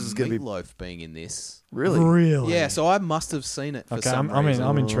remember This is gonna be- Meatloaf being in this. really, Really? Yeah, so I must have seen it for Okay, some I'm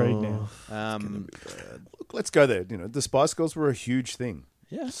reason. intrigued now. Look, let's go there. You know, the Spice Girls were a huge thing.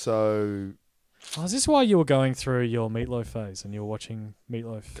 Yeah. So Oh, is this why you were going through your Meatloaf phase and you were watching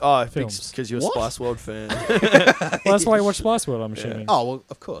Meatloaf? oh, Films. because you're a What? Spice World fan. Well, that's why you watch Spice World, I'm assuming. Oh well,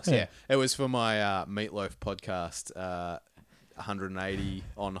 of course. Yeah. Yeah, it was for my Meatloaf podcast. 180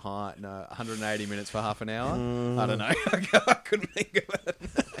 on high. No, 180 minutes for half an hour. I don't know. I couldn't think of it.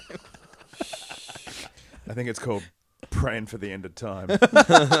 I think it's called Praying for the End of Time.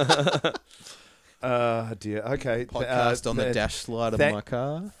 Dear. Okay. Podcast on the dash slide of thank- my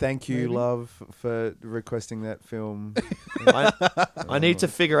car. Thank you, Maybe. love, for requesting that film. I need to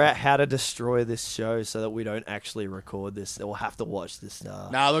figure out how to destroy this show so that we don't actually record this. We'll have to watch this.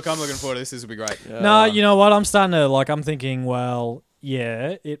 Nah, look, I'm looking forward to this. This will be great. No, you know what? I'm starting to, I'm thinking, well,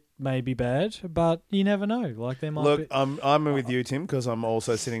 yeah, it may be bad, but you never know. Like, there might Look, be... I'm with you, Tim, because I'm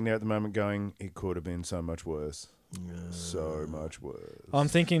also sitting there at the moment going, it could have been so much worse. So much worse. I'm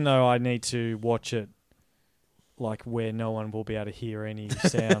thinking, though, I need to watch it, where no one will be able to hear any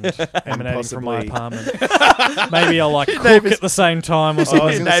sound emanating from my possibly- apartment. Maybe I'll, cook at the same time or I was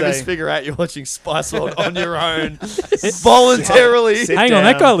something. gonna Neighbours say- figure out you're watching Spice World on your own voluntarily. Sit Hang on,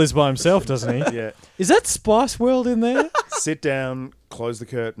 that down. guy lives by himself, doesn't he? Yeah. Is that Spice World in there? Sit down, close the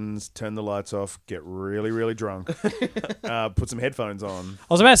curtains, turn the lights off, get really, really drunk, put some headphones on.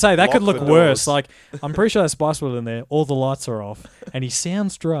 I was about to say, that could Lock look the worse. doors. I'm pretty sure there's Spice World in there. All the lights are off, and he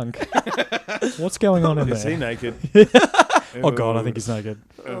sounds drunk. What's going on in Is he there? naked? Oh, God, I think he's naked.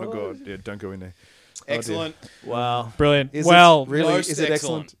 Oh, God. Yeah, don't go in there. Excellent. Wow. Brilliant. Is well, it really? most Is it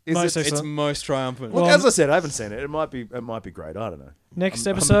excellent. excellent? Is Most it, excellent. It's most triumphant. Look, Well, as I said, I haven't seen it. It might be great. I don't know. next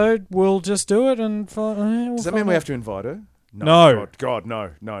episode, we'll just do it. And we'll Does that mean we have to invite her? No. God,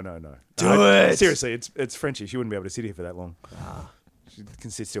 no. Do it. Seriously, it's Frenchie. She wouldn't be able to sit here for that long. She can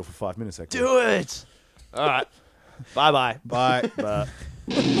sit still for 5 minutes. Actually. Do it. All right. Bye-bye. Bye. But